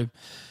 So,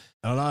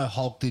 I know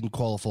Hulk didn't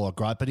qualify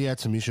great, but he had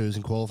some issues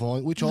in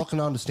qualifying, which I can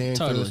understand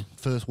Totally.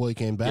 first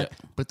weekend back.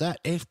 Yeah. But that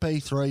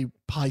FP3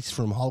 pace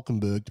from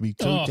Hulkenberg to be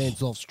 2 Oh.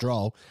 tenths off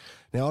Stroll.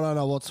 Now, I don't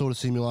know what sort of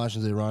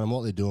simulations they're running,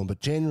 what they're doing,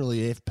 but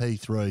generally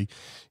FP3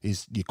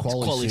 is your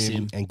quality sim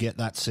sim. and get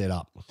that set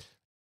up.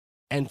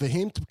 And for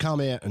him to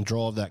come out and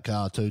drive that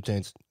car 2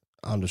 tenths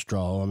under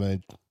Stroll, I mean,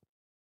 it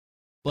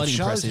bloody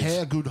shows impressive.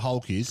 how good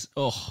Hulk is.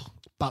 Oh,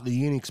 But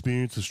the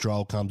inexperience of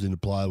Stroll comes into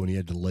play when he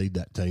had to lead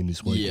that team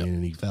this weekend Yep.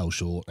 and he fell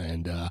short.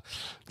 And,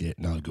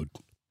 no good.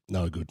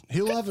 No good.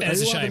 He'll have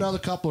That's a shame. another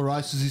couple of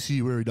races this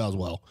year where he does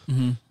well.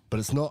 Mm-hmm. But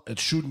it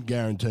shouldn't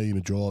guarantee him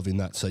a drive in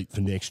that seat for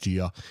next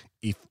year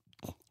if,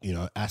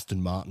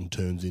 Aston Martin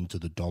turns into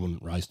the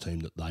dominant race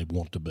team that they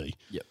want to be.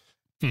 Yep.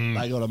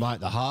 They got to make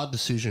the hard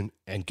decision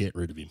and get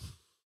rid of him.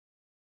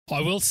 I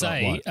will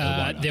say won't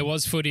happen. there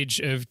was footage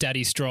of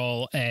Daddy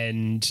Stroll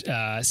and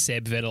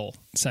Seb Vettel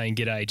saying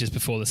g'day just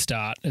before the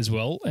start as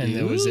well, and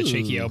there was a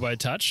cheeky elbow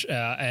touch.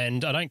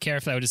 And I don't care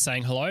if they were just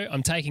saying hello.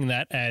 I'm taking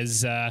that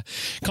as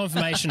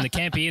confirmation that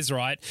Campy is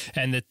right,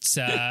 and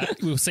that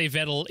we'll see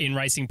Vettel in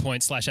Racing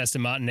Point /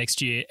 Aston Martin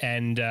next year,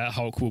 and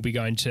Hulk will be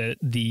going to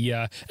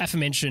the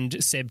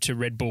aforementioned Seb to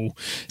Red Bull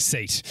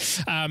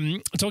seat.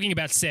 Talking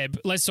about Seb,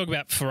 let's talk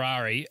about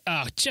Ferrari.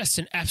 Just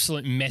an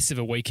absolute mess of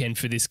a weekend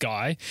for this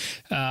guy.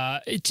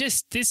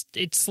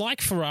 It's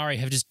like Ferrari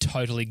have just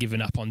totally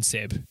given up on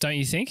Seb, don't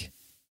you think?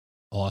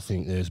 I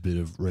think there's a bit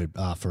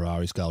of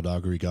Ferrari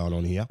skullduggery going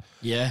on here.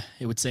 yeah,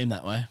 it would seem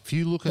that way. If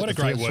you look at What a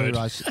the great first 3 word.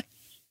 races,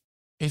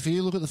 if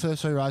you look at the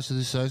first 3 races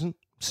this season,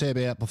 Seb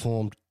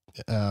outperformed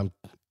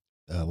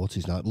what's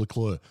his name,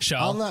 Leclerc.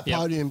 Charles, On that yep.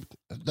 podium,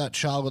 that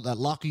Charles got that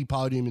lucky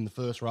podium in the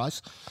first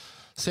race.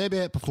 Seb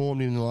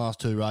outperformed him in the last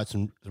 2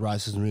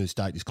 races and really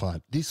staked his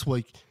claim. This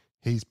week,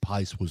 his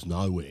pace was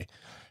nowhere.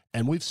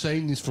 And we've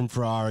seen this from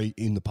Ferrari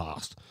in the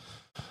past.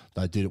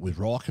 They did it with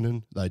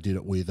Raikkonen. They did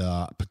it with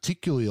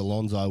particularly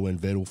Alonso when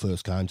Vettel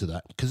first came to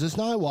that. Because there's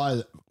no way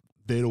that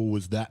Vettel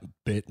was that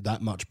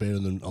much better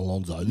than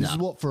Alonso. This is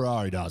what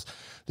Ferrari does.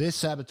 They're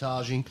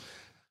sabotaging.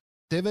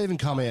 They've even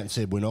come out and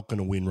said we're not going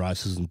to win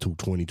races until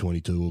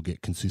 2022 or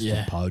get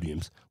consistent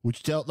podiums,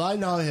 which they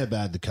know how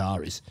bad the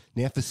car is.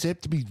 Now, for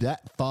Seb to be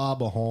that far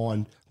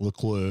behind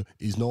Leclerc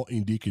is not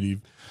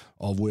indicative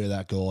of where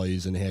that guy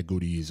is and how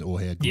good he is or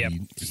how good Yep.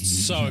 he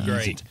So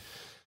agreed. isn't.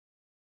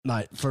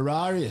 Mate,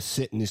 Ferrari are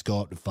setting this guy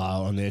up to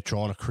fail and they're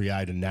trying to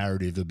create a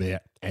narrative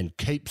about and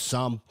keep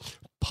some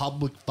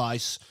public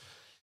face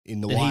in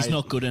the That way he's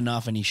not good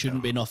enough and he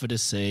shouldn't be offered a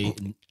seat.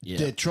 And,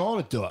 they're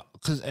trying to do it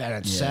and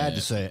it's sad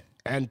to see it.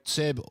 And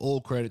Seb, all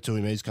credit to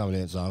him, he's coming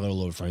out and saying, I've got a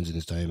lot of friends in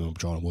this team and I'm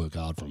trying to work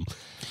hard for them.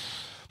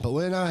 But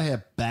we know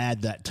how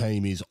bad that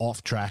team is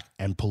off track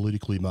and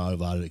politically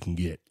motivated it can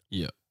get,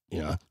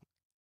 yeah.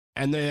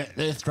 And they're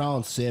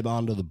throwing Seb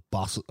under the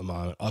bus at the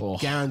moment. I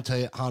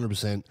guarantee it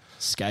 100%.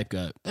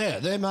 Scapegoat. Yeah,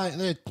 they're like,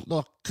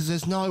 because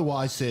there's no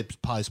way Seb's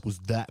pace was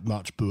that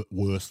much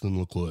worse than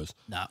Leclerc's.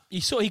 No.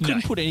 You saw he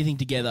couldn't put anything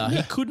together.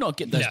 He could not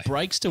get those No.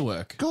 brakes to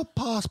work. Got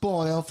passed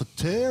by an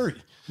AlphaTauri.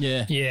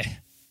 Yeah.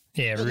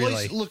 Yeah,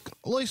 really. At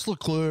least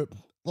Leclerc,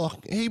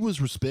 he was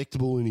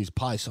respectable in his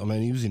pace. I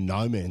mean, he was in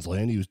no man's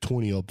land. He was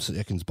 20-odd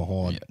seconds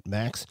behind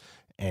Max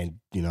and,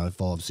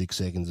 5-6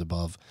 seconds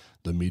above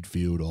the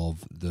midfield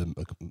of the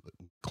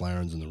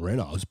McLarens and the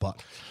Renaults.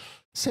 But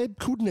Seb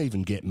couldn't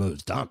even get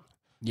moves done.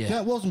 Yeah.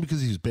 That wasn't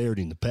because he was buried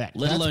in the pack.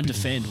 Let alone because,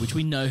 defend, which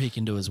we know he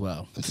can do as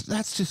well.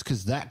 That's just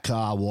because that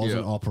car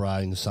wasn't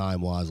operating the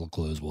same way as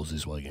Leclerc's was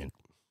this weekend.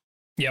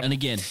 Yep. And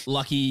again,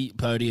 lucky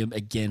podium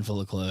again for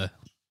Leclerc.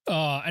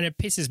 Oh, and it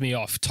pisses me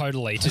off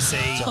totally to see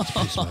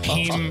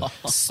him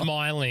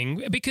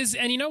smiling because,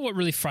 and you know what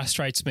really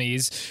frustrates me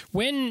is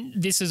when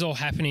this is all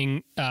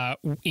happening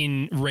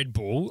in Red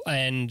Bull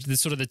and the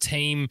sort of the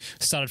team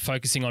started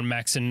focusing on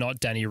Max and not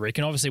Danny Rick,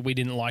 and obviously we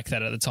didn't like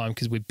that at the time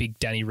because we're big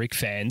Danny Rick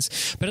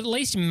fans, but at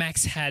least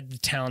Max had the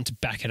talent to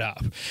back it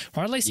up,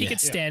 or at least he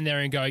could stand there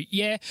and go,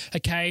 yeah,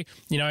 okay,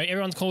 you know,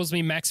 everyone calls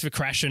me Max for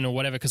crashing or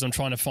whatever because I'm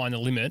trying to find the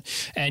limit,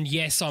 and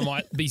yes, I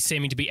might be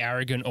seeming to be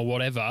arrogant or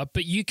whatever,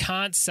 but you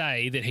can't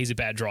say that he's a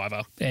bad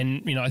driver.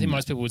 And, you know, I think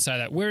most people would say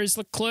that. Whereas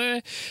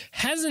Leclerc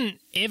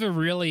hasn't ever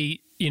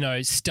really, you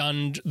know,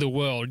 stunned the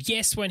world.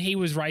 Yes, when he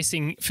was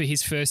racing for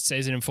his first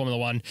season in Formula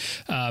One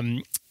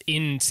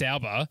in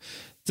Sauber,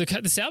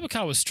 the Sauber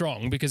car was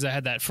strong because they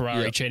had that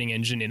Ferrari cheating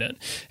engine in it,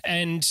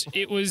 and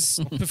it was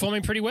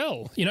performing pretty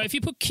well. You know, if you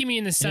put Kimi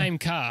in the same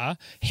car,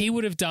 he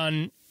would have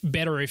done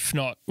better, if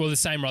not, well, the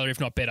same rather, if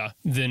not better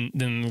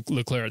than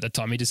Leclerc at that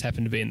time. He just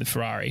happened to be in the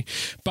Ferrari.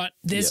 But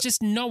there's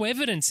just no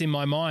evidence in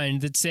my mind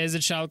that says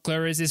that Charles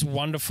Leclerc is this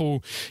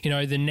wonderful, you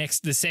know,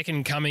 the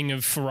second coming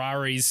of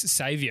Ferrari's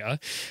saviour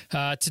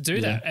to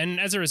do that.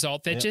 And as a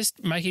result, they're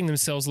just making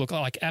themselves look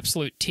like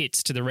absolute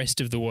tits to the rest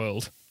of the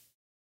world.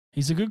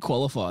 He's a good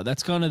qualifier.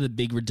 That's kind of the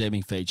big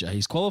redeeming feature.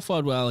 He's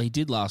qualified well. He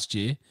did last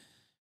year.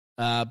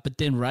 But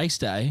then race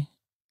day,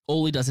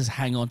 all he does is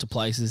hang on to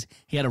places.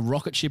 He had a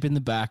rocket ship in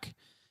the back.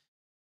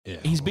 Yeah.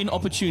 He's been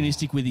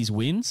opportunistic with his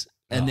wins,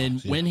 and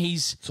then when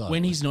he's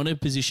not in a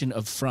position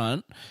of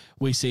front,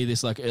 we see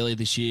this like earlier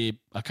this year.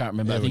 I can't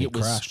remember. I think it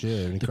was crashed,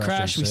 the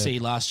crash we see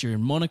last year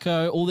in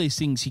Monaco. All these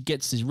things, he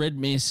gets this red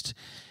mist.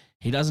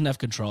 He doesn't have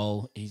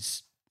control.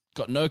 He's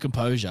got no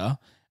composure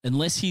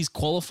unless he's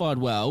qualified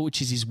well,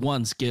 which is his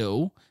one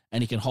skill,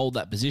 and he can hold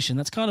that position.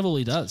 That's kind of all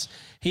he does.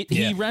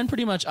 He ran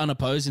pretty much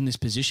unopposed in this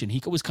position. He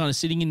was kind of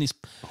sitting in this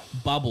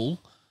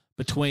bubble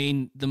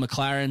between the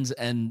McLarens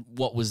and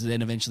what was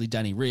then eventually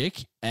Danny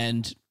Rick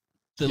and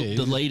the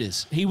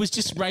leaders. He was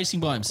just racing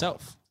by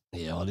himself.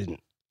 Yeah, I didn't.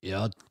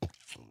 Yeah,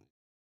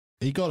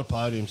 he got a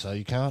podium, so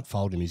you can't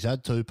fault him. He's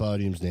had 2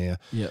 podiums now.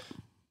 Yeah.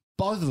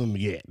 Both of them,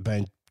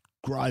 been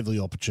gravely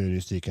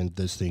opportunistic, and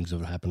there's things that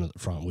have happened at the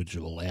front which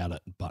have allowed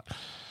it. But,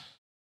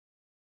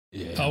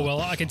 yeah. Oh,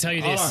 well, I can tell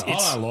you this.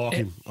 I don't like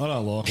him. I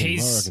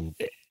reckon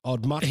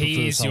I'd much prefer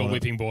he is your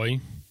whipping boy.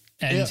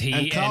 And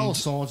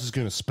Carlos Sainz is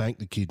going to spank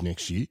the kid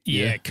next year.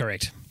 Yeah,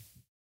 correct.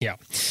 Yeah.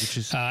 Which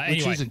is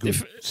anyway, a good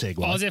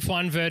segue. Oz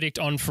F1 verdict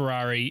on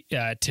Ferrari,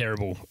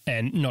 terrible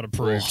and not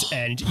approved.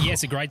 And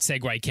yes, a great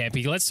segue,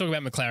 Campy. Let's talk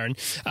about McLaren.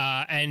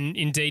 And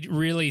indeed,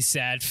 really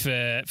sad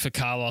for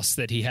Carlos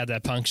that he had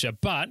that puncture.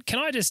 But can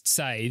I just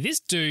say, this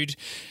dude,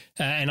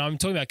 and I'm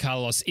talking about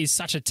Carlos, is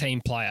such a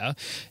team player.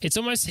 He's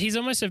almost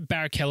a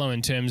Barrichello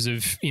in terms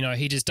of, you know,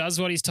 he just does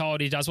what he's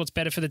told. He does what's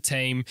better for the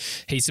team.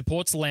 He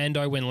supports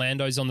Lando when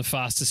Lando's on the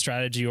faster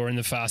strategy or in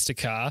the faster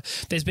car.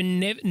 There's been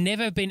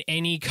never been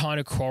any kind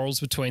of quarrels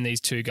between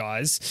these two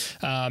guys.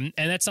 And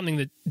that's something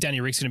that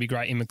Danny Rick's going to be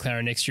great in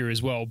McLaren next year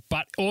as well.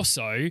 But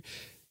also,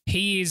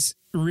 he is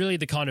really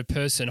the kind of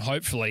person,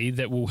 hopefully,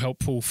 that will help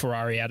pull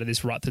Ferrari out of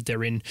this rut that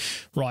they're in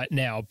right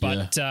now.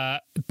 But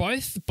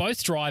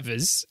both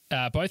drivers,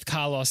 both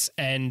Carlos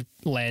and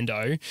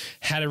Lando,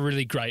 had a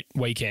really great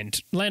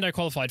weekend. Lando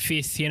qualified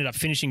 5th. He ended up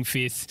finishing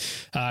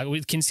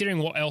 5th. Considering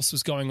what else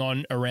was going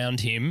on around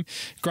him,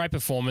 great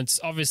performance.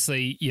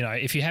 Obviously, you know,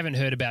 if you haven't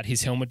heard about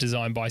his helmet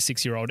design by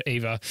 6-year-old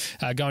Eva,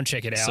 go and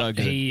check it out. So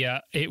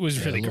good. It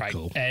was really great.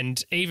 Cool.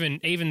 And even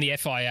the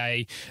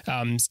FIA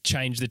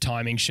changed the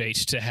timing sheet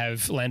to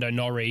have Lando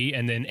Norrie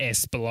and then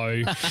S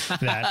below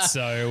that.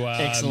 So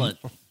excellent.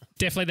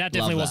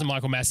 Definitely wasn't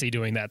Michael Massey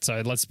doing that.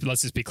 So let's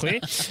just be clear.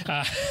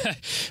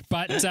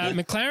 But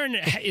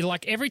McLaren,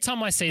 like every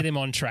time I see them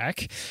on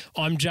track,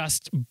 I'm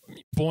just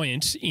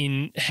buoyant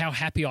in how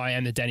happy I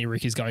am that Danny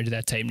Rick is going to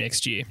that team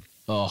next year.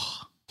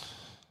 Oh,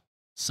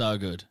 so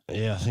good.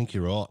 Yeah, I think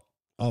you're right.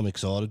 I'm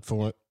excited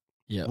for it.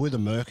 Yeah, with a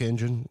Merc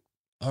engine,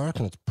 I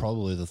reckon it's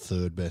probably the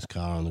 3rd best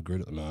car on the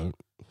grid at the moment.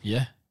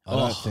 Yeah. I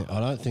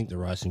don't think the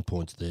Racing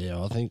Point's there.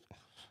 I think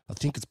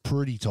it's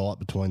pretty tight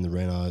between the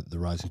Renault, the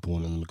Racing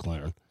Point, and the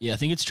McLaren. Yeah, I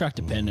think it's track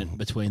dependent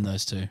between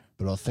those two.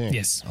 But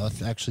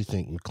I actually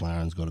think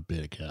McLaren's got a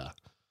better car.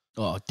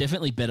 Oh,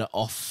 definitely better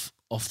off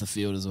the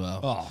field as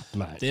well. Oh,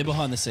 mate. Their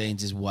behind the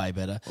scenes is way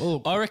better.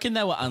 Oh. I reckon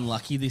they were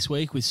unlucky this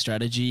week with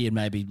strategy and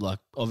maybe like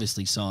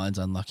obviously Sainz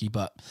unlucky,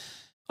 but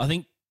I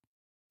think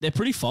they're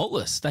pretty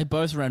faultless. They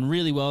both ran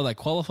really well. They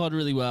qualified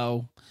really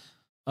well.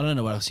 I don't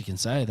know what else you can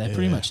say. They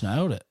pretty much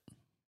nailed it.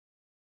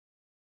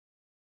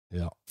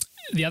 Yeah.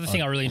 The other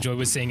thing I really enjoyed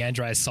was seeing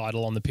Andreas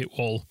Seidel on the pit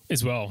wall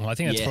as well. I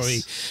think that's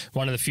probably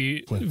one of the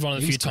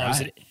few times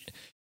that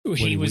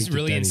he was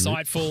really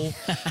insightful.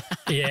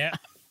 Yeah,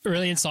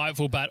 really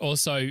insightful, but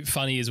also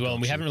funny as well.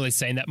 And we haven't really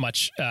seen that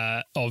much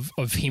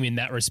of him in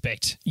that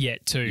respect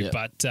yet, too. Yeah.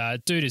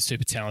 But dude is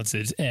super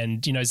talented,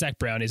 and you know Zach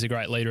Brown is a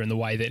great leader in the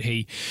way that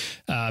he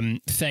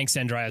thanks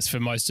Andreas for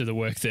most of the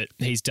work that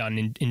he's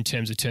done in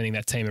terms of turning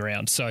that team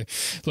around. So,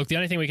 look, the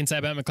only thing we can say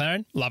about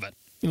McLaren, love it.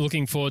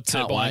 Looking forward to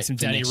Can't buying wait some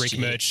for Danny next Rick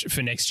year. merch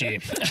for next year.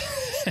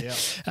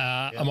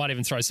 I might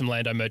even throw some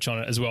Lando merch on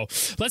it as well.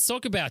 Let's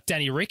talk about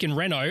Danny Rick and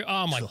Renault.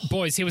 Oh, my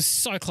boys, he was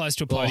so close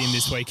to a podium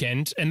this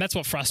weekend. And that's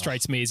what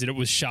frustrates me is that it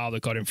was Charles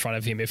that got in front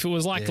of him. If it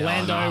was like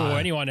Lando or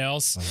anyone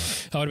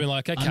else, I would have been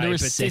like, okay, Under a but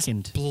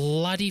second. this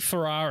bloody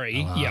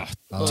Ferrari,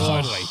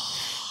 totally.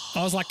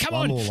 I was like, come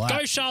One on, more lap.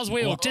 go Charles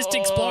Wheel. Just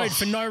explode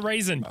for no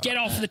reason. Get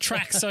off the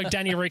track so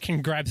Danny Rick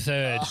can grab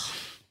third.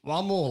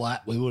 One more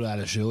lap, we would have had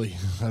a shoey.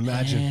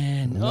 Imagine.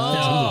 Man. And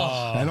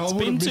I It's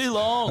would been have too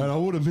long. And I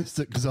would have missed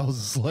it because I was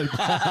asleep.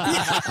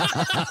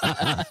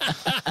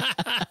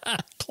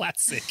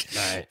 Classic.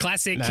 Mate,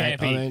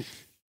 Campy. I mean,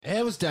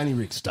 how was Danny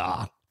Rick's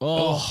start?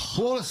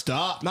 What a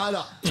start. Made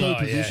up two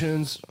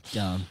positions.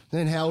 Gone.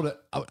 Then held it.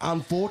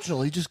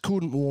 Unfortunately, just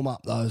couldn't warm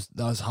up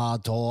those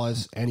hard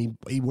tyres, and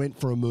he went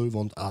for a move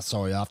on.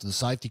 After the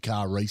safety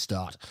car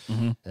restart,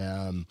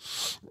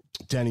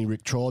 Danny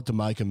Rick tried to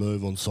make a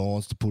move on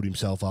Sainz to put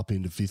himself up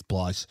into fifth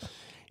place,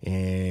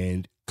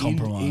 and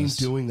in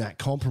doing that,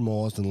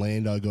 compromised, and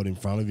Lando got in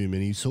front of him,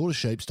 and he sort of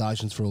sheep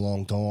stations for a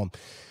long time.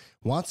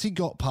 Once he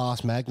got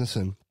past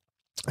Magnussen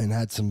and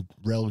had some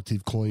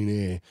relative clean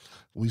air,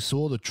 we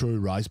saw the true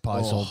race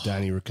pace of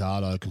Danny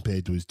Ricciardo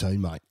compared to his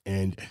teammate.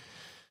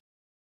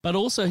 But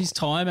also his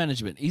tyre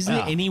management. Is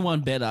there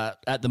anyone better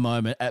at the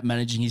moment at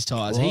managing his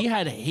tyres? Well, he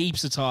had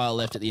heaps of tyre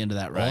left at the end of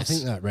that race. I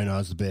think that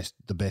Renault's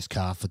the best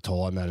car for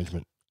tyre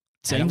management.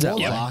 Seems And it that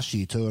was way. last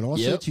year too. And I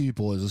said to you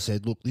boys, I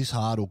said, look, this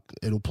hard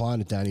it'll play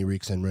into Danny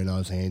Rick's and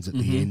Renault's hands at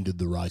the end of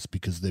the race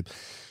because they're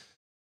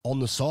on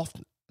the soft.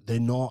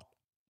 They're not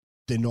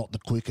the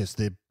quickest.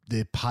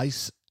 Their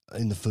pace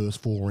in the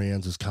first 4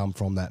 rounds has come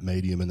from that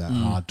medium and that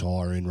hard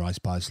tyre in race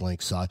pace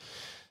length. So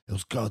it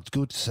was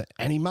good to see.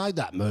 And he made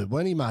that move.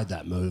 When he made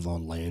that move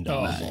on Lando,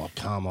 I was like,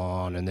 come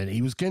on. And then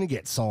he was going to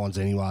get signs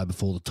anyway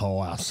before the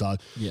tyre. So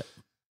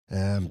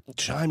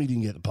shame he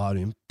didn't get the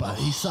podium, but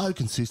he's so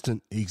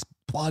consistent. He's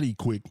bloody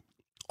quick.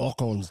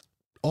 Ocon's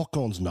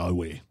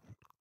nowhere.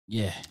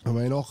 Yeah. I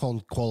mean,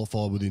 Ocon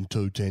qualified within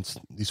 2/10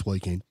 this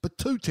weekend, but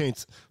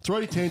 2/10,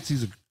 3/10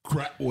 is a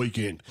crap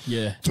weekend.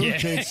 Yeah.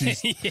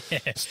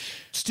 2/10 is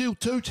still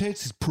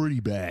 2/10 is pretty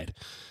bad.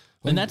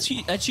 And that's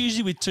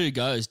usually with 2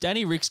 goes.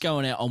 Danny Rick's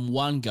going out on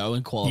 1 go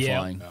in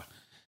qualifying.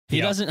 He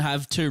doesn't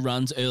have 2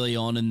 runs early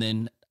on and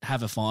then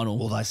have a final.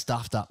 Well, they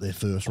stuffed up their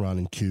first run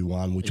in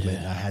Q1, which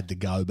meant they had to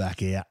go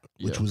back out,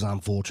 which was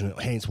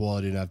unfortunate. Hence why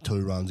they didn't have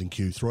 2 runs in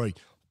Q3.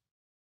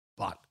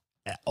 But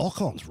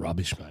Ocon's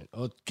rubbish, mate.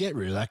 Get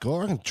rid of that guy.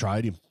 I can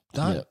trade him.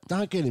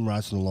 Don't get him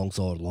racing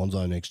alongside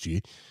Alonso next year.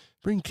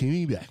 Bring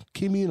Kimi back.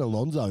 Kimi and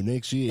Alonso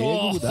next year.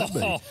 How good would that be?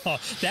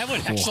 That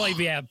would actually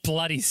be our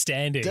bloody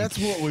standing. That's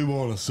what we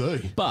want to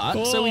see.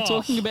 But, so we're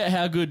talking about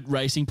how good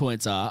racing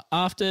points are.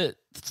 After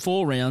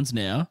 4 rounds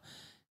now,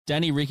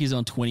 Danny Rick is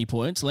on 20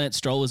 points. Lance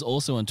Stroll is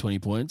also on 20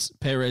 points.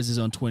 Perez is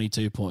on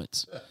 22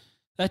 points.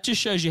 That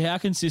just shows you how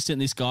consistent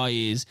this guy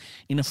is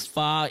in a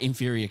far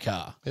inferior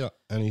car. Yeah,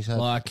 and he's had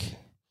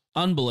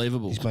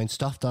Unbelievable. he's been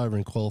stuffed over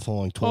in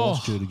qualifying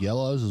twice due to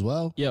yellows as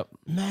well. Yep.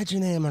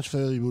 Imagine how much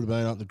further he would have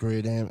been up the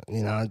grid.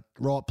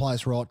 Right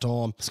place, right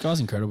time. This guy's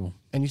incredible.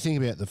 And you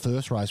think about the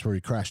first race where he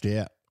crashed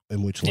out,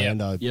 in which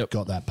Lando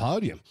got that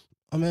podium.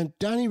 I mean,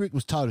 Danny Rick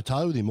was toe to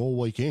toe with him all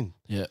weekend.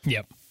 Yeah.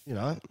 Yep.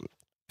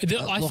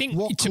 I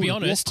think, to be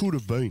honest, what could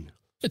have been?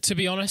 To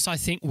be honest, I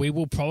think we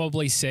will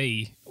probably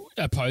see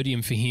a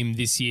podium for him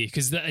this year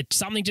because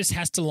something just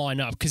has to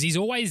line up because he's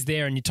always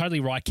there, and you're totally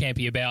right,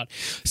 Campy, about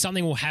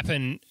something will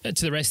happen to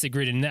the rest of the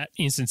grid. In that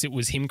instance, it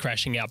was him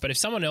crashing out. But if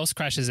someone else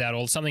crashes out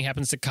or something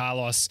happens to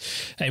Carlos,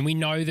 and we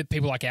know that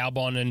people like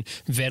Albon and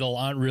Vettel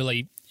aren't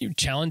really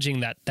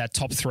challenging that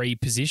top 3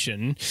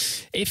 position,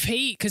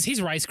 because his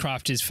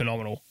racecraft is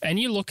phenomenal. And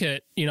you look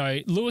at,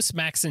 Lewis,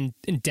 Max and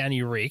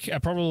Danny Rick are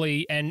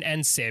probably,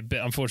 and Seb, but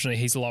unfortunately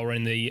he's lower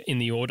in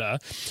the order.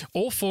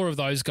 All 4 of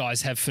those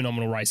guys have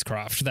phenomenal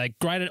racecraft. They're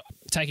great at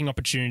taking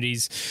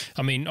opportunities.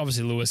 I mean,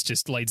 obviously Lewis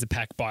just leads the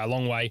pack by a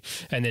long way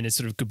and then it's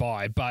sort of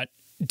goodbye. But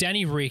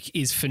Danny Rick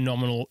is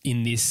phenomenal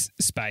in this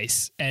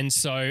space. And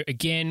so,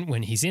 again,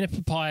 when he's in a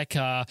papaya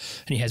car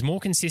and he has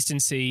more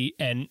consistency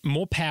and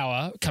more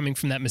power coming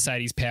from that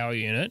Mercedes power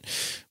unit,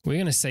 we're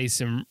going to see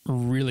some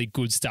really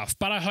good stuff.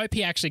 But I hope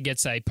he actually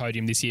gets a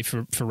podium this year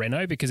for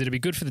Renault because it'll be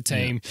good for the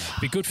team,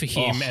 be good for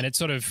him, and it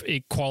sort of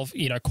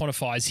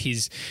quantifies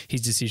his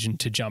decision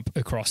to jump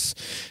across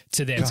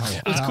to them.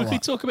 Let's quickly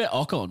talk about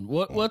Ocon.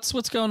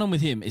 What's going on with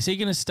him? Is he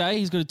going to stay?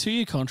 He's got a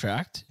 2-year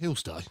contract. He'll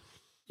stay.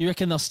 You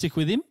reckon they'll stick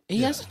with him?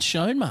 He hasn't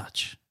shown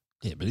much.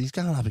 Yeah, but he's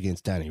going up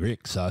against Danny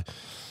Rick, so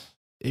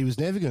he was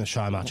never going to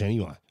show much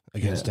anyway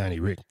against Danny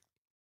Rick.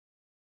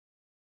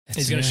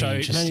 He's going to show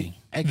the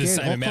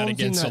same amount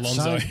against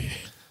Alonso.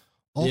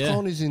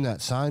 Ocon is in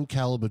that same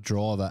caliber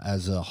driver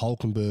as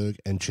Hulkenberg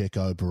and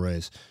Checo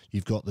Perez.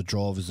 You've got the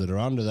drivers that are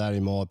under that,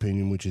 in my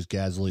opinion, which is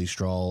Gasly,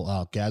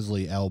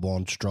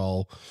 Albon,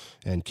 Stroll,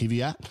 and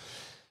Kvyat.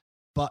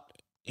 But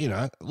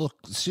look,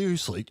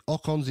 seriously,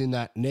 Ocon's in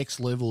that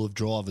next level of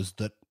drivers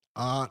that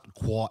aren't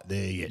quite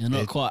there yet. They're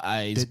not quite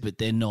A's, but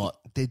they're not.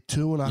 They're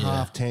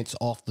 2.5 tenths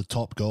off the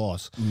top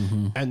guys,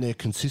 and their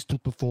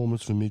consistent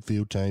performance for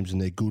midfield teams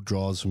and their good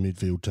drives for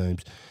midfield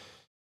teams,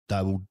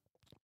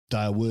 they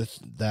are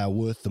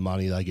worth the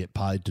money they get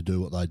paid to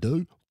do what they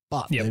do.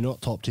 But they're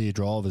not top tier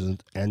drivers,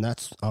 and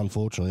that's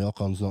unfortunately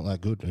Ocon's not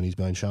that good, and he's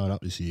been showing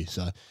up this year.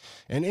 So,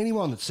 and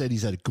anyone that said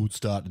he's had a good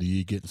start to the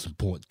year getting some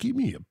points, give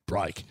me a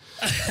break.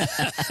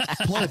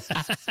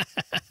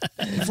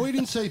 If we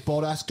didn't see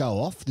Bottas go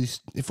off,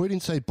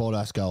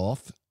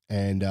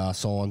 and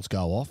Sainz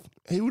go off,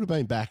 he would have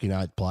been back in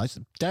 8th place.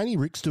 Danny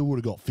Rick still would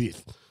have got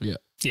 5th. Yeah.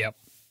 Yep.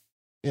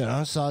 You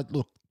know, so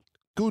look,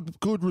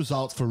 good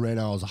results for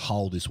Renault as a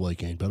whole this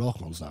weekend, but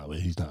Ocon's nowhere.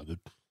 He's no good.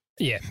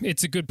 Yeah,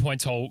 it's a good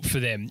point haul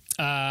for them.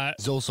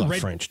 He's also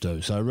French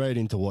too, so read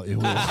into what you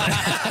will.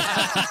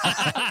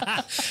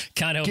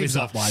 Can't help Gives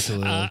himself. up way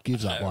too early.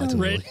 Gives up way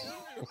too early.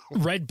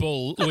 Red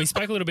Bull, we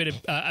spoke a little bit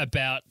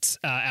about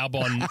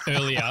Albon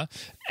earlier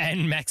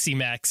and Maxi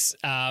Max.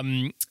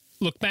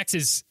 Look, Max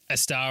is a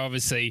star,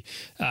 obviously.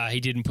 He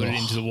didn't put it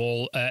into the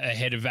wall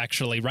ahead of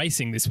actually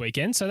racing this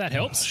weekend, so that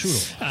helps. Should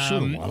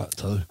have won it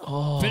too.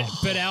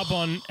 But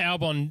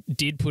Albon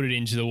did put it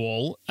into the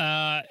wall.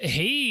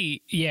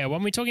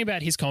 When we're talking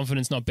about his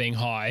confidence not being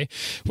high,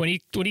 when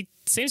he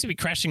seems to be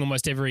crashing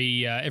almost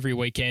every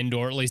weekend,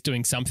 or at least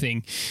doing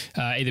something,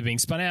 either being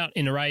spun out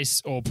in a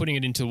race or putting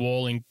it into the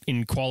wall in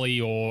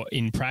quali or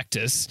in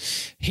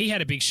practice, he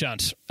had a big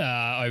shunt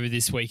over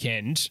this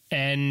weekend,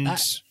 and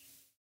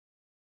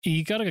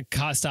you got to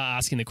start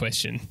asking the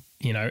question,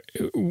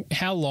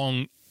 how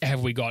long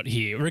have we got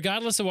here,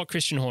 regardless of what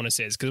Christian Horner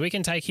says? Because we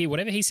can take here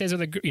whatever he says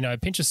with a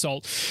pinch of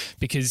salt,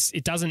 because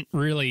it doesn't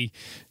really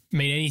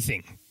mean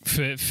anything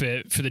for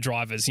the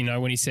drivers.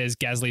 When he says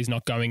Gasly's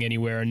not going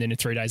anywhere, and then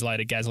 3 days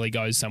later Gasly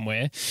goes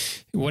somewhere,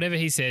 whatever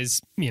he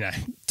says,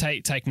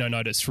 take no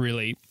notice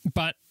really.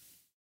 But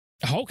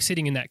Hulk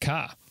sitting in that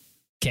car,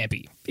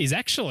 Campy, is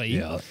actually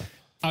a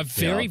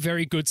very,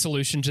 very good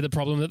solution to the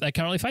problem that they're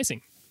currently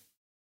facing.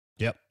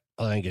 Yep,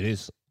 I think it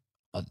is.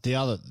 The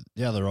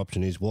other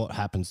option is what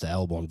happens to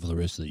Albon for the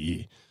rest of the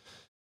year.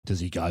 Does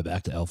he go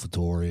back to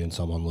AlphaTauri and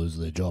someone loses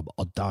their job?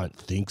 I don't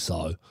think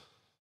so.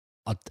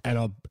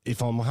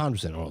 If I'm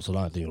 100% honest, I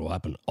don't think it'll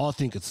happen. I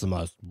think it's the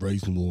most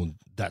reasonable, and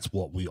that's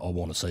what I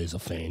want to see as a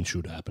fan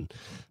should happen.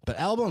 But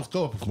Albon's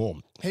got to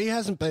perform. He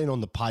hasn't been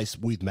on the pace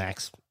with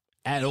Max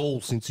at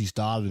all since he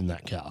started in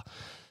that car.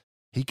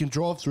 He can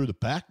drive through the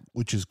pack,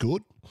 which is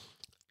good.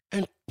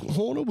 And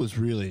Horner was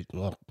really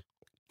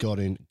got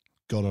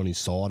on his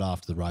side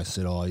after the race,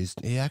 said,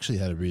 he actually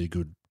had a really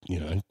good,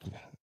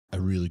 a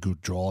really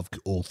good drive,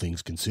 all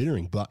things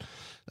considering. But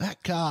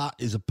that car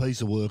is a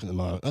piece of work at the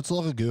moment. That's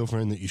like a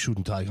girlfriend that you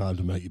shouldn't take home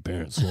to meet your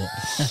parents.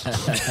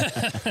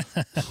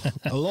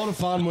 A lot of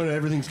fun when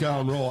everything's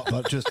going right,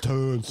 but just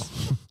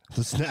turns.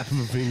 The snap of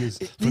the fingers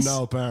for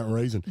no apparent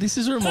reason. This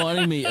is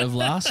reminding me of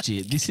last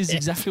year. This is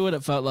exactly what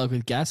it felt like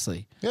with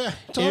Gasly. Yeah,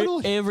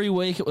 totally. Every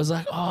week it was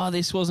like,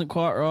 this wasn't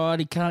quite right.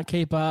 He can't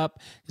keep up.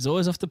 He's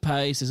always off the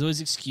pace. There's always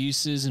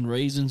excuses and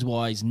reasons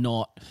why he's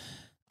not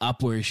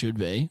up where he should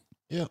be.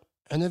 Yeah,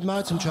 and they've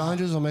made some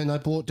changes. I mean, they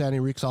brought Danny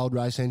Rick's old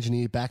race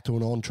engineer back to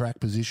an on-track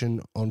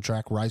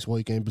race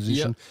weekend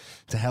position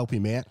to help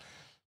him out.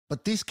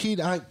 But this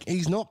kid,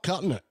 he's not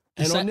cutting it.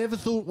 And we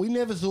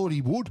never thought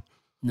he would.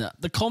 No,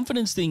 the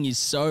confidence thing is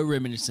so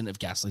reminiscent of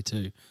Gasly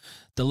too.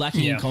 The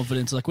lacking in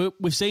confidence. Like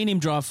we've seen him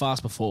drive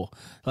fast before.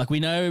 Like we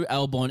know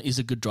Albon is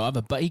a good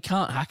driver, but he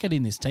can't hack it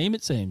in this team,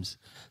 it seems.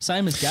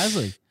 Same as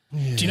Gasly.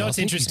 Yeah, do you know what's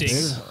interesting?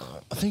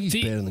 I think he's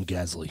better than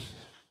Gasly.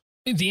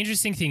 The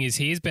interesting thing is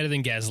he is better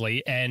than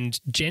Gasly, and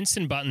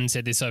Jenson Button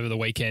said this over the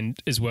weekend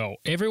as well.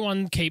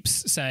 Everyone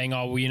keeps saying,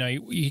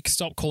 you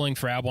stop calling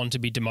for Albon to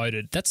be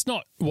demoted. That's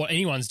not what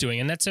anyone's doing,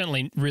 and that's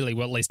certainly really,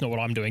 well, at least not what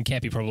I'm doing.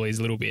 Campy probably is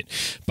a little bit.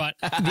 But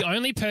the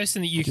only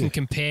person that you can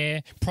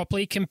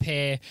properly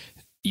compare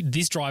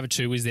this driver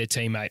to is their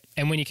teammate.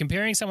 And when you're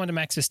comparing someone to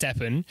Max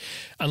Verstappen,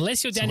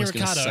 unless you're Daniel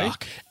Ricciardo,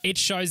 it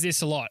shows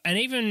this a lot. And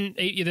even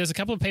there's a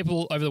couple of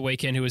people over the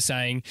weekend who were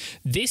saying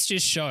this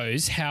just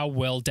shows how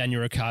well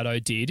Daniel Ricciardo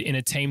did in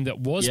a team that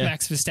was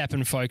Max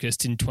Verstappen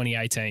focused in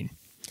 2018.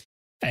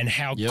 And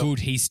how good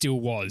he still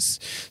was.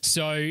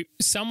 So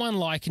someone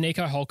like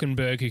Nico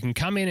Hülkenberg, who can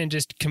come in and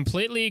just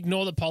completely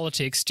ignore the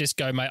politics, just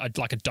go, mate, I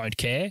don't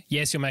care.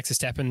 Yes, you're Max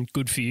Verstappen,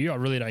 good for you. I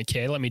really don't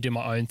care. Let me do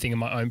my own thing in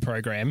my own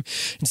program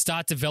and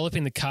start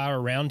developing the car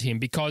around him.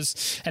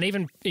 Because, and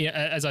even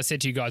as I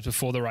said to you guys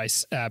before the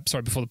race,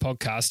 before the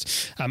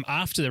podcast,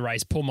 after the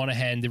race, Paul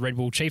Monahan, the Red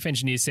Bull chief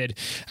engineer, said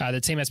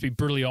the team has to be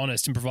brutally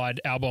honest and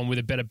provide Albon with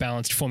a better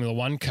balanced Formula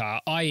One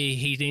car, i.e.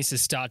 he needs to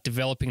start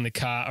developing the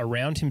car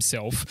around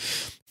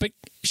himself. But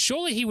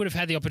surely he would have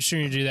had the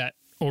opportunity to do that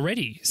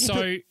already.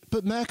 So,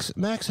 but Max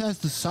has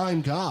the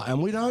same car,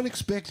 and we don't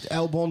expect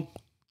Albon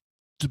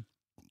to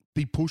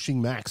be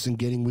pushing Max and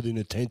getting within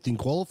a tenth in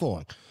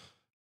qualifying.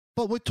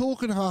 But we're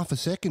talking half a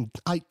second,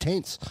 8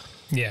 tenths.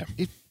 Yeah.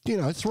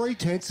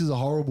 3/10 is a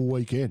horrible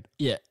weekend.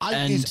 Yeah,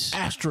 8 is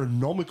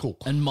astronomical.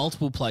 And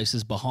multiple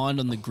places behind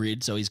on the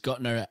grid, so he's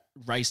got no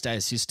race day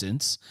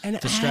assistance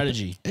And for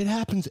strategy. It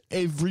happens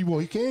every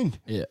weekend.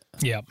 Yeah.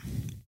 Yeah.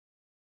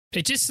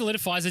 It just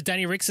solidifies that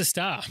Danny Rick's a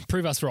star.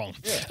 Prove us wrong.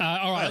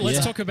 All right,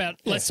 let's talk about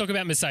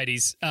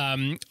Mercedes.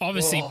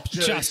 Obviously,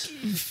 just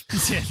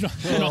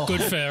not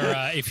good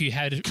for if you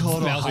had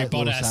God, I Valtteri hate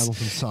Lewis Bottas.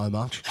 Hamilton so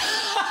much.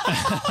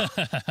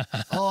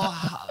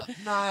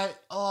 No.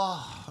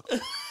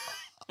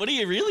 What do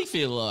you really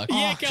feel like? Yeah,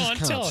 I go just on,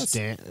 can't tell us.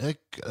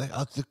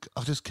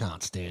 I just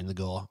can't stand the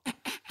guy.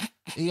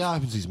 He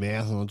opens his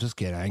mouth and I'll just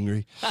get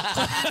angry. And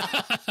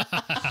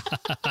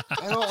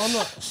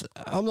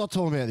I'm not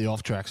talking about the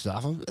off-track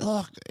stuff.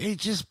 It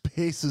just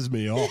pisses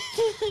me off.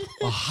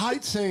 I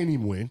hate seeing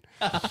him win.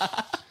 Well,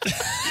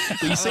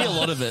 you see a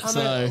lot of it.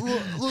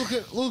 Look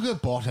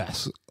at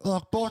Bottas.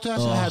 Like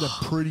Bottas had a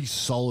pretty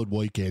solid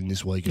weekend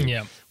this weekend.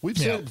 Yeah. We've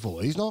said it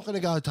before. He's not going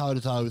to go toe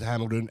to toe with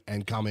Hamilton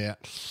and come out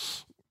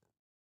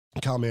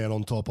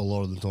on top a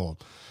lot of the time.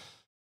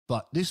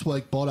 But this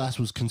week, Bottas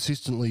was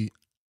consistently,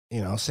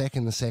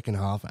 second the second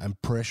half and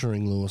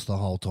pressuring Lewis the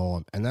whole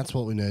time, and that's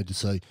what we need to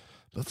see.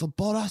 But for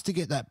Bottas to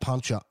get that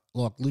punch up,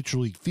 like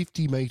literally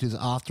 50 metres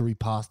after he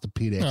passed the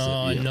pit exit.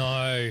 Oh,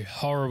 no.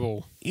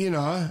 Horrible.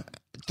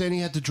 Then he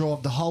had to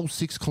drive the whole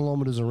 6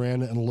 kilometres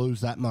around it and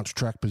lose that much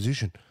track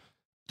position.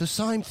 The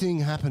same thing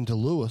happened to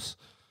Lewis.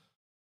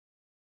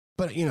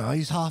 But,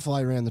 he's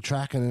halfway around the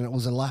track and it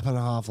was a lap and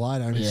a half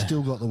later and he's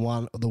still got the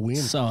win.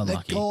 So unlucky.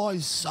 That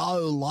guy's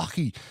so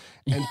lucky.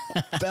 And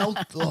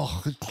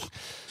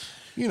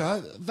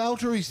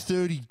Valtteri's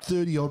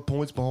 30-odd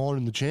points behind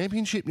in the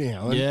championship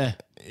now. And,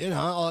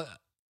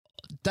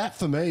 that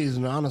for me is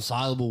an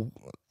unassailable.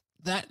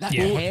 That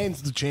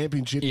hands the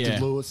championship to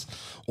Lewis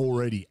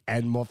already.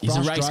 And my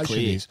frustration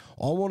is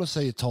I want to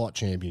see a tight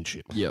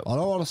championship. Yep. I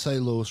don't want to see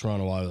Lewis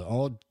run away with it.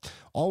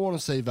 I want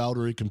to see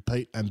Valtteri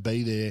compete and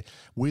be there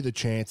with a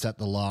chance at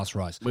the last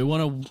race. We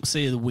want to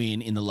see the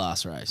win in the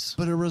last race.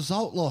 But a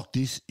result like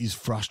this is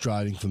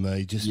frustrating for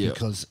me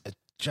because it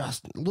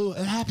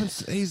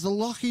happens. He's the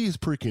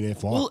luckiest prick in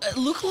F1. Well, it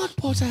looked like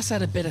Bottas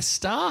had a better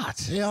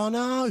start. Yeah, I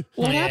know.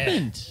 What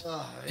happened?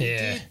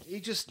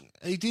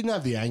 He didn't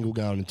have the angle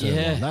going in turn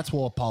one. That's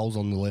why Pole's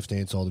on the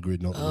left-hand side of the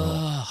grid, not the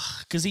right.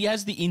 Because he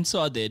has the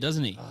inside there,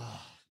 doesn't he?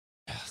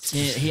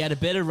 He had a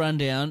better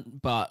rundown,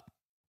 but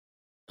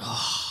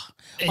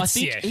I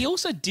think he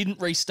also didn't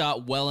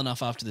restart well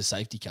enough after the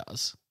safety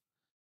cars.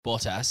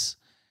 Bottas.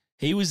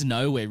 He was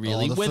nowhere,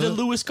 really. Whether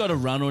Lewis got a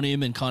run on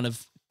him and kind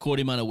of caught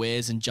him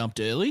unawares and jumped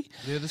early.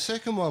 Yeah, the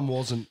second one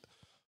wasn't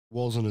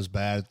as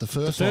bad. The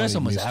first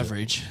one was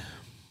average.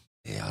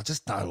 Yeah, I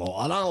just don't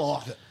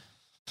like it.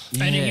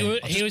 Yeah. And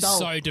he was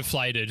so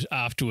deflated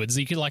afterwards.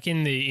 He could,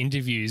 in the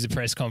interviews, the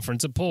press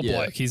conference, a poor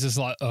bloke. He's just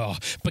like, oh.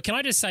 But can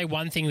I just say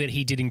one thing that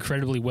he did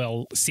incredibly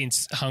well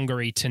since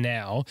Hungary to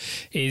now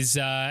is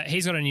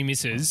he's got a new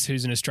missus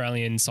who's an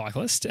Australian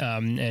cyclist,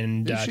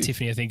 and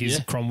Tiffany, I think,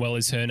 Cromwell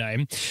is her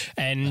name.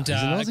 And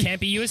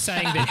Campy, you were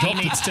saying that he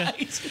needs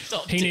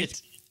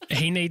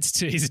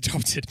to. He's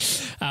adopted.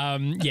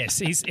 Yes,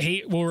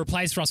 he will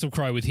replace Russell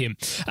Crowe with him.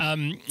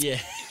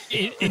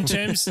 In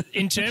terms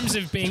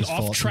of being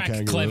off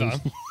track clever,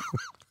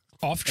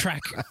 off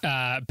track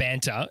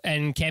banter,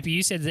 and Campy,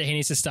 you said that he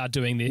needs to start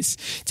doing this.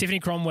 Tiffany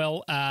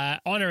Cromwell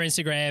on her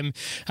Instagram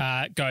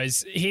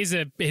goes, here's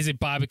a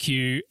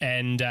barbecue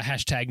and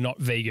hashtag not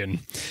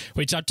vegan,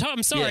 which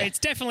I'm sorry, it's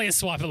definitely a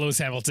swipe at Lewis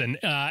Hamilton,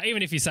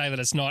 even if you say that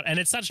it's not, and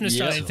it's such an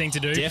Australian thing to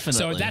do. Definitely.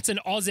 So that's an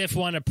Oz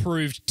F1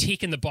 approved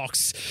tick in the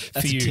box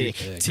for you,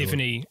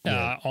 Tiffany,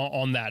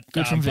 on that.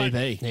 Good from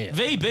VB. Yeah.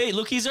 VB,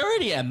 look, he's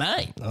already our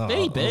mate.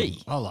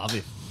 VB. I love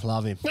him.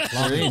 Love him.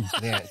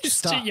 Yeah,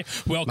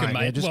 welcome,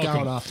 mate. Just welcome.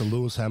 going after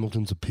Lewis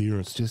Hamilton's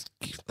appearance. Just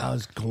give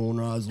those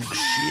cornrows look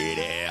shit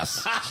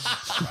ass.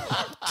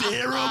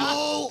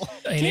 Terrible.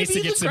 He needs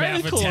to get some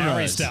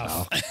AlphaTauri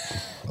stuff.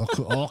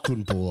 I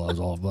couldn't pull those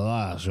off, but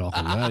that is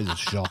shocking. That is a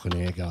shocking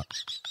haircut.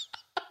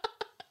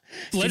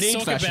 Let's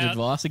talk fashion about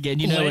advice again.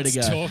 You know where to go.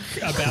 Let's talk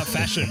about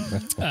fashion.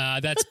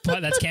 That's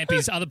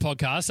Campy's other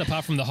podcast.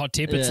 Apart from the hot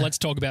tip, it's Let's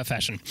Talk About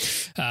Fashion.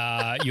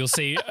 You'll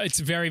see it's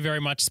very, very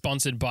much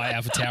sponsored by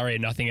AlphaTauri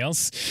and nothing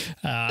else,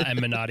 and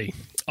Minardi,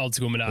 old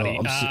school Minardi.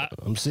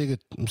 I'm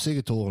sick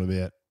of talking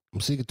about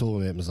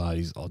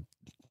Mercedes.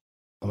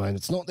 I mean,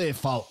 it's not their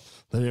fault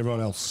that everyone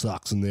else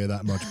sucks and they're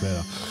that much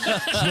better.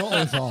 It's not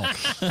their fault.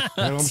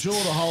 And I'm sure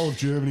the whole of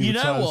Germany would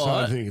say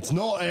the same thing. It's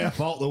not our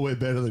fault that we're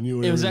better than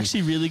you. It was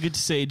actually really good to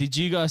see. Did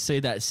you guys see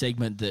that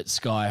segment that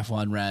Sky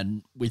F1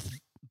 ran with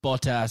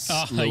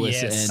Bottas,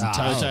 Lewis and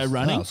Toto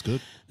running? That was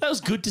good. That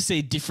was good to see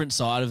a different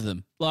side of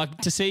them. Like,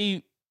 to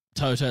see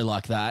Toto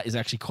like that is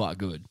actually quite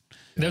good.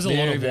 There's a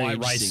lot of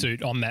white race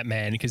suit on that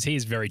man because he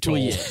is very tall.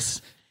 Well,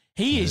 yes.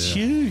 He is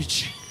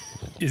huge.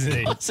 isn't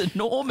he? It's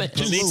enormous.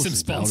 Just need some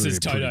sponsors,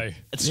 Toto.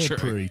 It's They're true.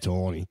 pretty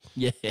tiny.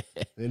 Yeah.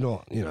 They're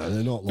not, they're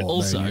not like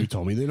Also- Man U,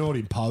 Tommy. They're not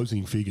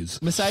imposing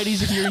figures.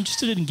 Mercedes, if you're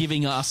interested in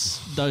giving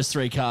us those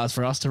 3 cars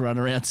for us to run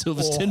around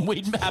Silverstone,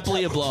 we'd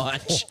happily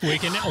oblige. We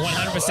can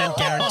 100%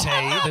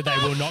 guarantee that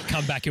they will not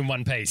come back in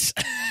one piece.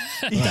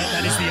 that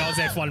is the Oz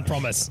F1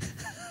 promise.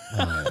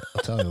 I'll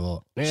tell you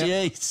what. Now,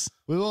 Jeez.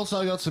 we've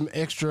also got some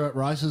extra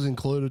races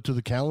included to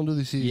the calendar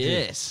this year.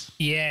 Yes.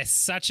 Yes,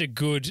 such a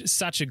good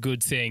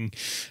thing.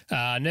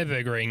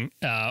 Nürburgring,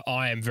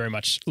 I am very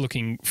much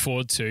looking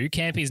forward to.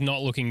 Campy's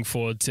not looking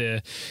forward to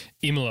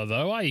Imola,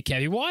 though, are you,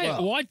 Campy?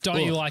 Why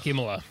don't you like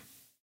Imola?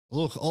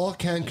 Look, I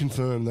can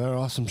confirm there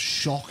are some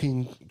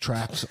shocking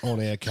tracks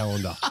on our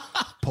calendar.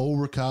 Paul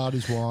Ricard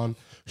is one,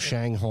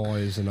 Shanghai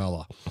is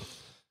another.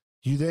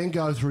 You then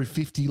go through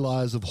 50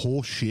 layers of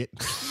horse shit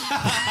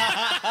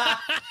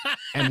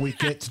and we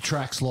get to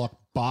tracks like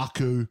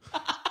Baku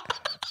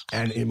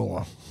and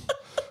Imola.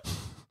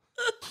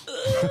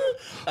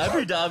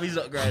 Abu Dhabi's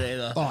not great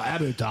either. Oh,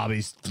 Abu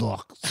Dhabi's,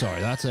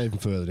 sorry, that's even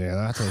further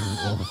down.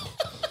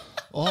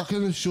 I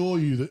can assure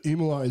you that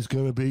Imola is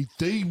going to be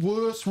the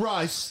worst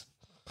race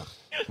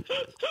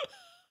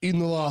in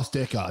the last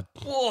decade.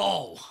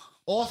 Whoa.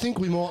 I think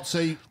we might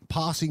see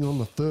passing on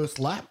the first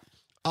lap.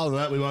 Other than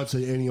that, we won't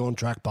see any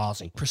on-track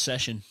passing.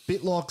 Procession.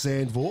 Bit like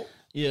Zandvoort.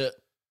 Yeah.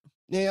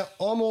 Now,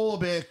 I'm all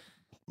about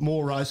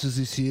more races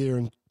this year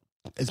and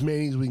as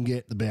many as we can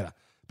get, the better.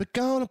 But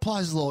going to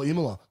places like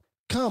Imola,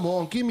 come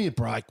on, give me a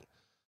break.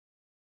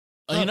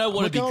 Oh, you know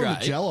what would be We're going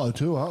great? to Jello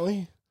too, aren't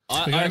we?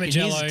 I We're going to reckon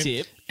here's Magello, a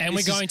tip. and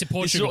we're going to This is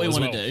Portugal what we as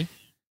want well. to do.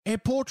 Yeah,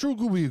 Portugal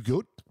will be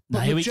good.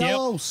 But here we go.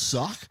 Magello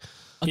suck.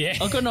 Yeah.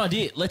 I've got an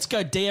idea. Let's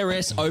go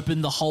DRS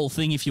open the whole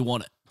thing if you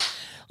want it.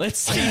 Let's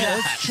see that.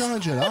 Let's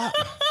change it up.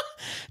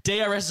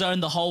 DRS zone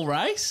the whole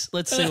race.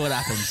 Let's see what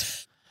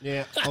happens.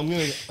 Yeah,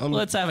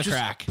 Let's have a just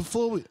crack.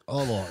 Before we, I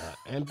like that.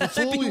 And That'd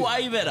before be we,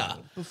 way better.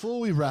 before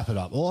we wrap it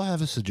up, I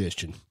have a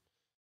suggestion.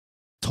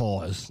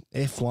 Tyres.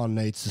 F1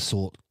 needs to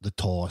sort the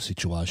tyre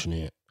situation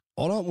out.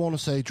 I don't want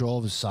to see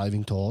drivers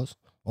saving tyres.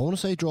 I want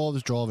to see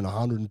drivers driving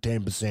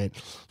 110%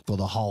 for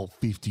the whole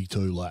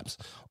 52 laps.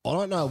 I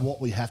don't know what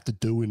we have to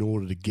do in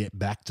order to get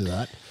back to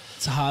that.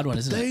 It's a hard one,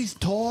 isn't it? These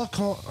tyre,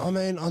 I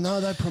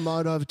know they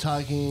promote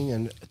overtaking,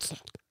 and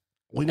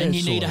we And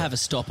you sort need it to out. have a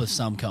stop of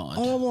some kind.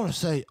 I don't want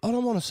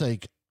to see,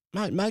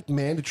 mate, make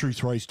mandatory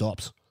 3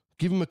 stops.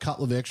 Give them a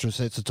couple of extra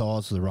sets of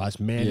tyres for the race,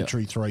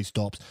 mandatory 3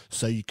 stops,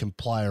 so you can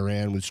play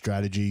around with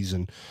strategies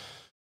and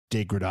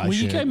degradation. Well,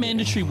 you go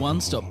mandatory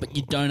 1 stop, but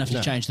you don't have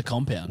to change the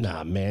compound.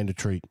 Nah,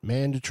 mandatory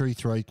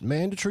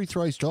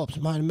 3 stops.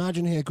 Mate,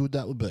 imagine how good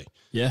that would be.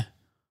 Yeah.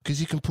 Because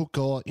you can put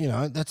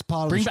that's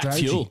part Bring of the back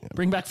strategy. fuel.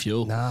 Bring back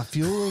fuel. Nah,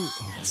 fueling.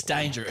 It's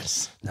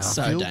dangerous. Nah, It's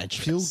so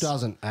dangerous. Fuel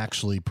doesn't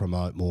actually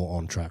promote more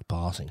on-track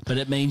passing. But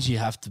it means you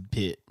have to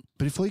pit.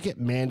 But if we get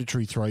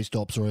mandatory 3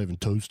 stops or even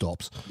 2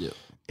 stops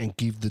and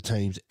give the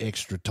teams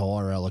extra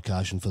tyre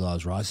allocation for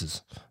those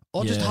races,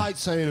 I just Yeah. hate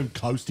seeing them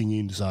coasting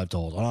in to save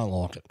tyres. I don't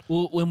like it.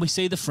 Well, when we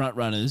see the front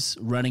runners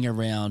running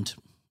around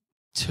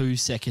 2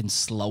 seconds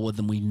slower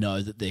than we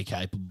know that they're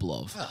capable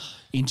of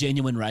in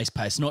genuine race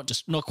pace, not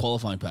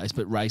qualifying pace,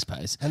 but race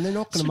pace. And they're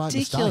not going to make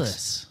mistakes.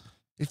 Ridiculous.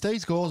 If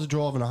these guys are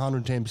driving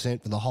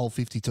 110% for the whole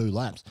 52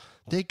 laps,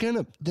 they're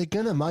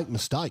gonna make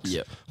mistakes.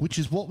 Yep. Which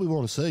is what we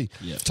want to see.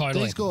 Yep.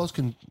 Totally.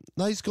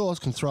 These guys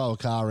can throw a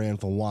car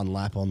around for 1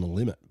 lap on the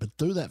limit, but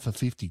do that for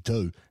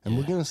 52, and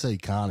we're going to see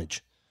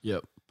carnage.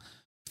 Yep.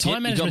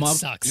 Time Yep, you got management my-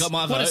 sucks. you got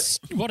my vote.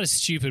 What a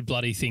stupid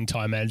bloody thing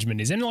time management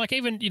is. And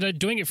even,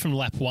 doing it from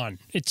lap 1.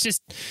 It's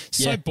just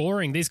so Yeah.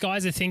 boring. These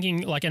guys are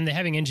thinking and they're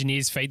having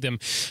engineers feed them,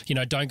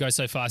 don't go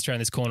so fast around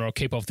this corner or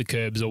keep off the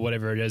curbs or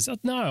whatever it is.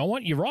 No,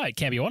 you're right,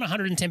 Campy. I want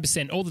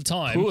 110% all the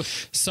time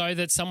Push. so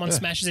that someone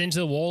smashes into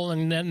the wall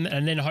and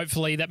then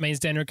hopefully that means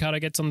Dan Ricciardo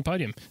gets on the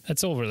podium.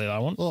 That's all really I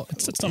want. Well,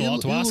 it's not a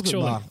lot to ask,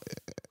 surely.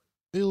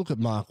 You look at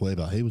Mark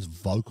Webber. He was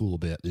vocal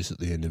about this at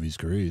the end of his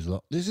career. He's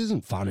like, this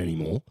isn't fun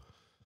anymore.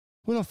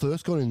 When I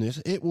first got in this,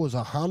 it was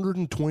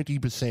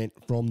 120%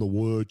 from the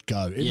word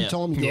go. Every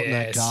time you got in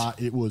that Yes. car,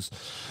 it was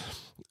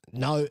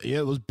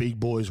big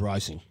boys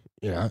racing.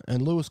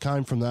 And Lewis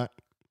came from that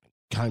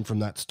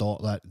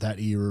style, that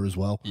era as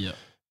well. Yep.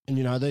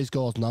 And these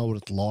guys know what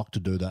it's like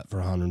to do that for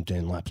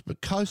 110 laps.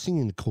 But coasting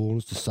in the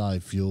corners to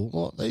save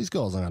fuel, these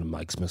guys are going to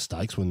make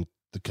mistakes when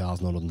the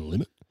car's not on the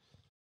limit.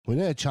 We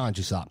need to change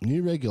this up.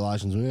 New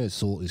regulations, we need to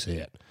sort this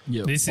out.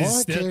 Yep. This I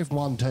is don't care if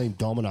one team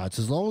dominates.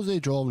 As long as they're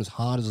driving as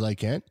hard as they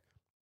can,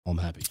 I'm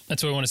happy.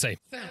 that's what we want to see.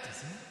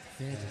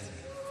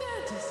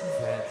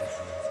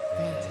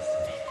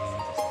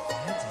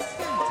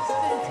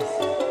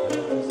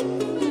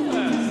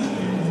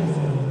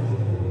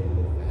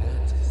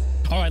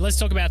 All right, right, let's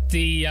talk about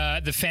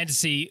the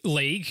fantasy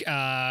league,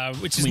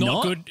 which is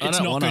not good. It's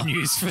not good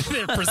news for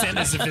the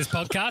presenters of this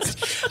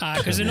podcast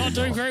because they're not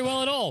doing very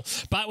well at all.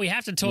 But we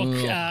have to talk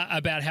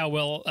about how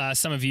well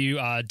some of you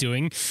are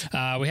doing.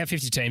 We have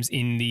 50 teams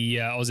in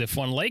the Oz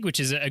F1 League, which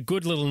is a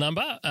good little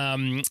number.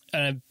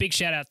 A big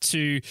shout out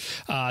to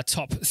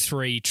top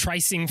 3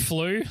 Tracing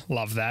Flu.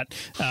 Love that.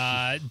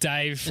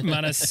 Dave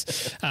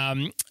Munnis.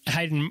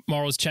 Hayden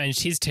Morrell's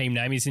changed his team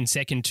name. He's in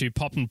second to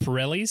Pop and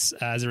Pirelli's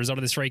as a result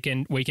of this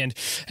weekend,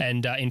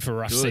 and in for a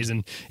rough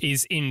season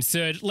is in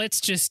third. Let's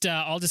just,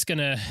 I'm just going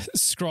to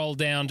scroll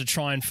down to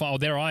try and find,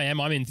 there I am.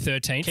 I'm in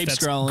 13th. Keep That's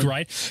scrolling.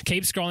 Great.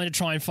 Keep scrolling to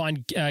try and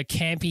find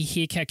Campy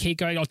here. Keep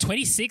going.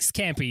 26th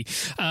Campy.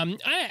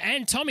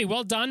 And Tommy,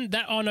 well done.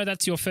 No,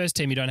 that's your first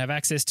team you don't have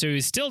access to.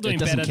 Is still doing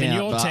better than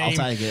your team. I'll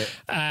take it.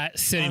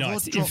 39th.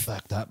 I've dropped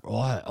back that.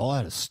 I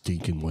had a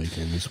stinking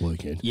weekend this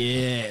weekend.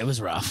 Yeah, it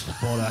was rough.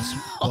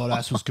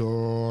 Bottas was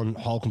gone.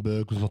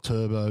 Hulkenberg was my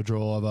turbo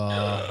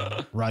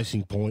driver.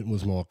 Racing Point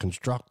was my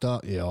constructor.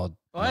 Yeah,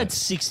 I had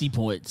 60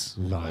 points.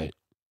 mate.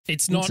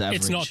 It's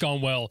not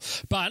gone well,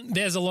 but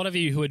there's a lot of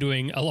you who are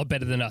doing a lot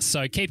better than us.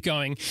 So keep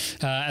going.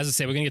 As I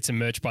said, we're going to get some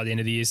merch by the end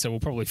of the year, so we'll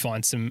probably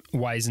find some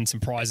ways and some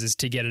prizes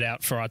to get it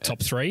out for our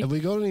top 3. Have we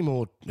got any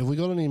more?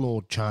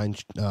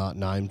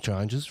 Name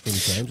changes from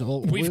teams?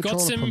 We've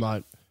got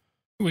some.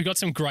 We've got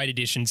some great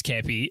additions,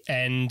 Campy,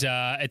 and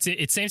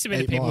it seems to be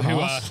the people who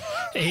are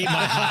eat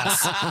my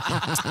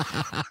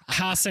Haas.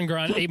 Haas and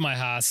Grunt, eat my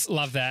Haas.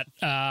 Love that.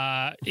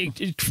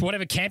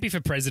 Whatever Campy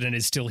for president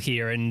is still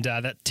here, and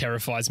that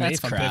terrifies me,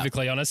 if I'm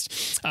perfectly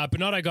honest.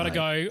 Bernardo got to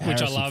go,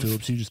 which I love.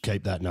 Phillips, you just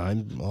keep that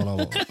name. You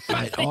know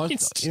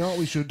what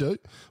we should do?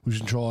 We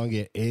should try and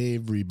get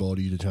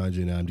everybody to change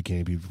their name to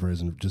Campy for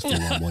president just for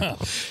 1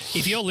 week.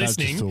 If you're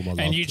listening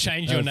and you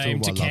change your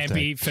name to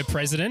Campy for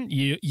president,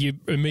 you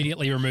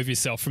immediately remove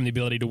yourself from the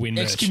ability to win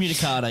merch.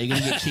 Excommunicado, you're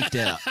going to get kicked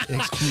out.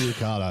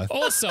 Excommunicado.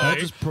 Also, I'll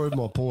just prove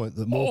my point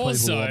that more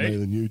people like me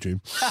than you, Jim.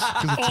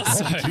 Because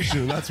it's a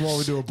competition. That's why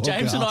we do a podcast.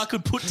 James and I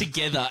could put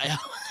together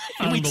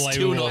and we'd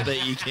still not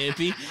beat you,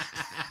 Campy.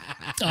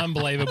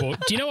 Unbelievable.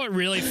 Do you know what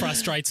really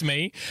frustrates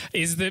me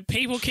is that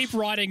people keep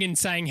writing and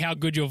saying how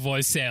good your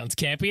voice sounds,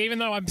 Campy, even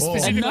though I'm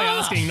specifically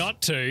asking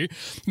not to.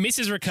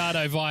 Mrs.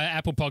 Ricardo via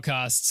Apple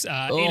Podcasts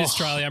in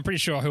Australia. I'm pretty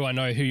sure who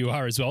you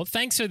are as well.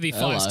 Thanks for the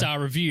 5-star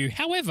review.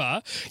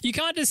 However, you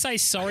can't just say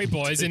sorry,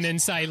 boys, and then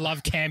say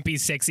love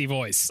Campy's sexy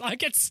voice.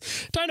 Like,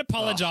 don't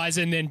apologise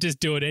and then just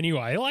do it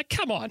anyway. Like,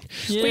 come on.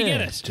 Yeah. We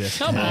get it.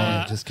 Come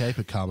on. Just keep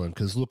it coming.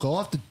 Because, look, I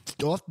have to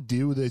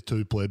deal with these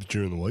 2 plebs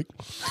during the week.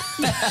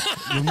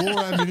 The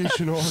more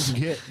ammunition I can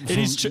get.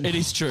 It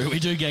is true. We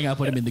do gang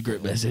up on him in the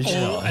group message.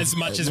 As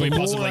much as we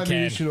possibly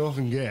can. The more ammunition I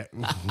can get.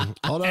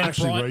 I don't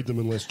actually read them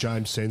unless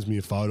James sends me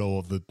a photo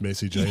of the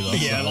message either.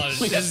 Yeah,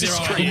 like, there's zero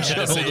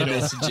screenshot all the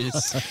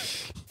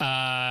messages.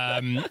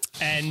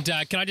 And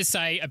can I just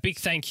say a big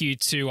thank you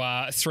to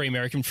our 3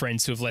 American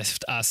friends who have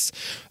left us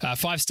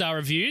 5-star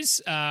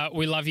reviews.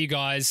 We love you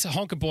guys.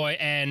 Honker Boy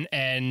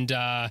and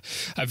a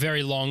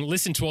very long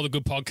listen to all the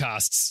good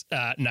podcasts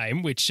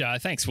name, which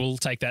thanks. We'll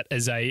take that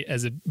as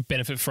a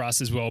benefit for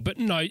us as well. But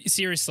no,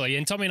 seriously,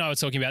 and Tommy and I were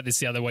talking about this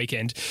the other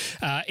weekend.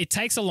 It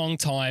takes a long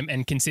time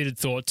and considered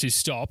thought to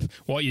stop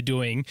what you're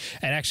doing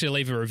and actually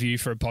leave a review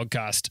for a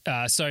podcast.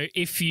 So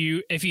if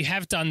you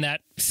have done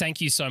that,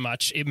 thank you so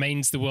much. It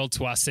means the world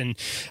to us. And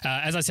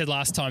as I said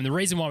last time, the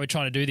reason why we're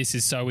trying to do this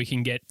is so we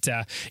can get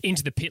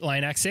into the pit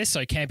lane access,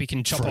 so Campy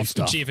can chop off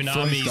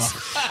Giovinazzi's.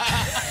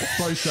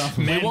 Free stuff.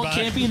 We want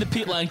Campy in the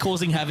pit lane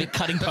causing havoc,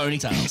 cutting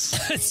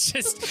ponytails. It's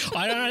just,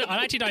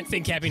 I actually don't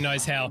think Campy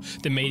knows how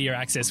the media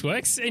access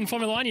works in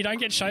Formula One. You don't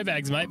get show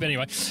bags, mate. But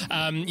anyway,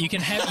 you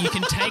can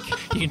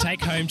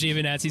take home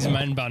Giovinazzi's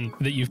man bun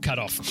that you've cut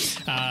off.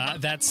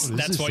 That's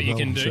what you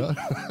can do.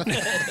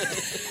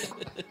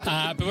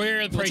 But we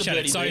really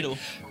appreciate it. So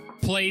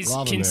please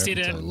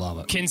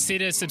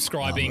consider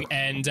subscribing.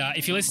 And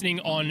if you're listening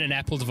on an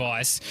Apple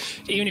device,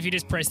 even if you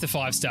just press the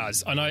 5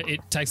 stars, I know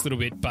it takes a little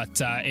bit,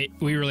 but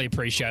we really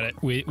appreciate it.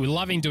 We're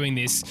loving doing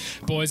this,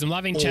 boys. I'm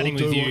loving chatting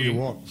with you.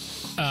 Or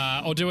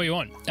do what you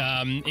want.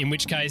 In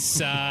which case,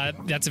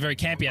 that's a very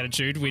campy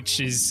attitude, which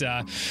is,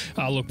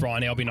 look,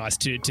 Brian, I'll be nice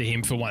to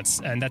him for once.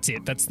 And that's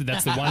it. That's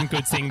the one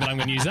good thing that I'm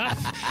going to use up.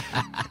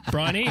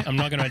 Bryony, I'm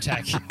not going to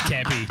attack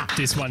Campy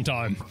this one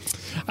time.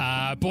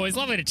 Boys,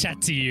 lovely to chat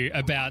to you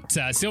about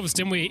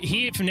Silverstone. We're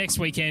here for next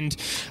weekend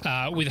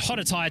with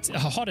hotter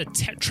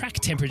track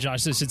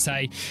temperatures, I should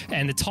say,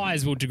 and the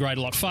tyres will degrade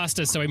a lot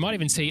faster, so we might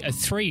even see a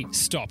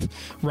 3-stop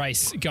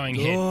race going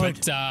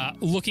ahead.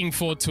 But looking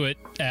forward to it.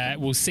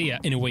 We'll see you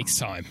in a week's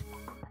time.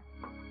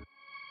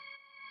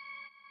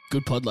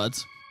 Good pod,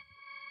 lads.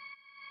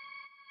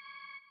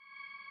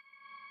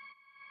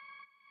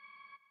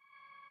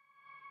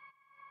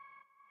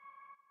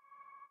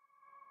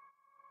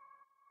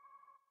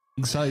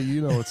 So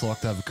you know what it's like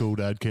to have a cool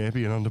dad,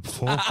 Campy, and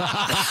underperform.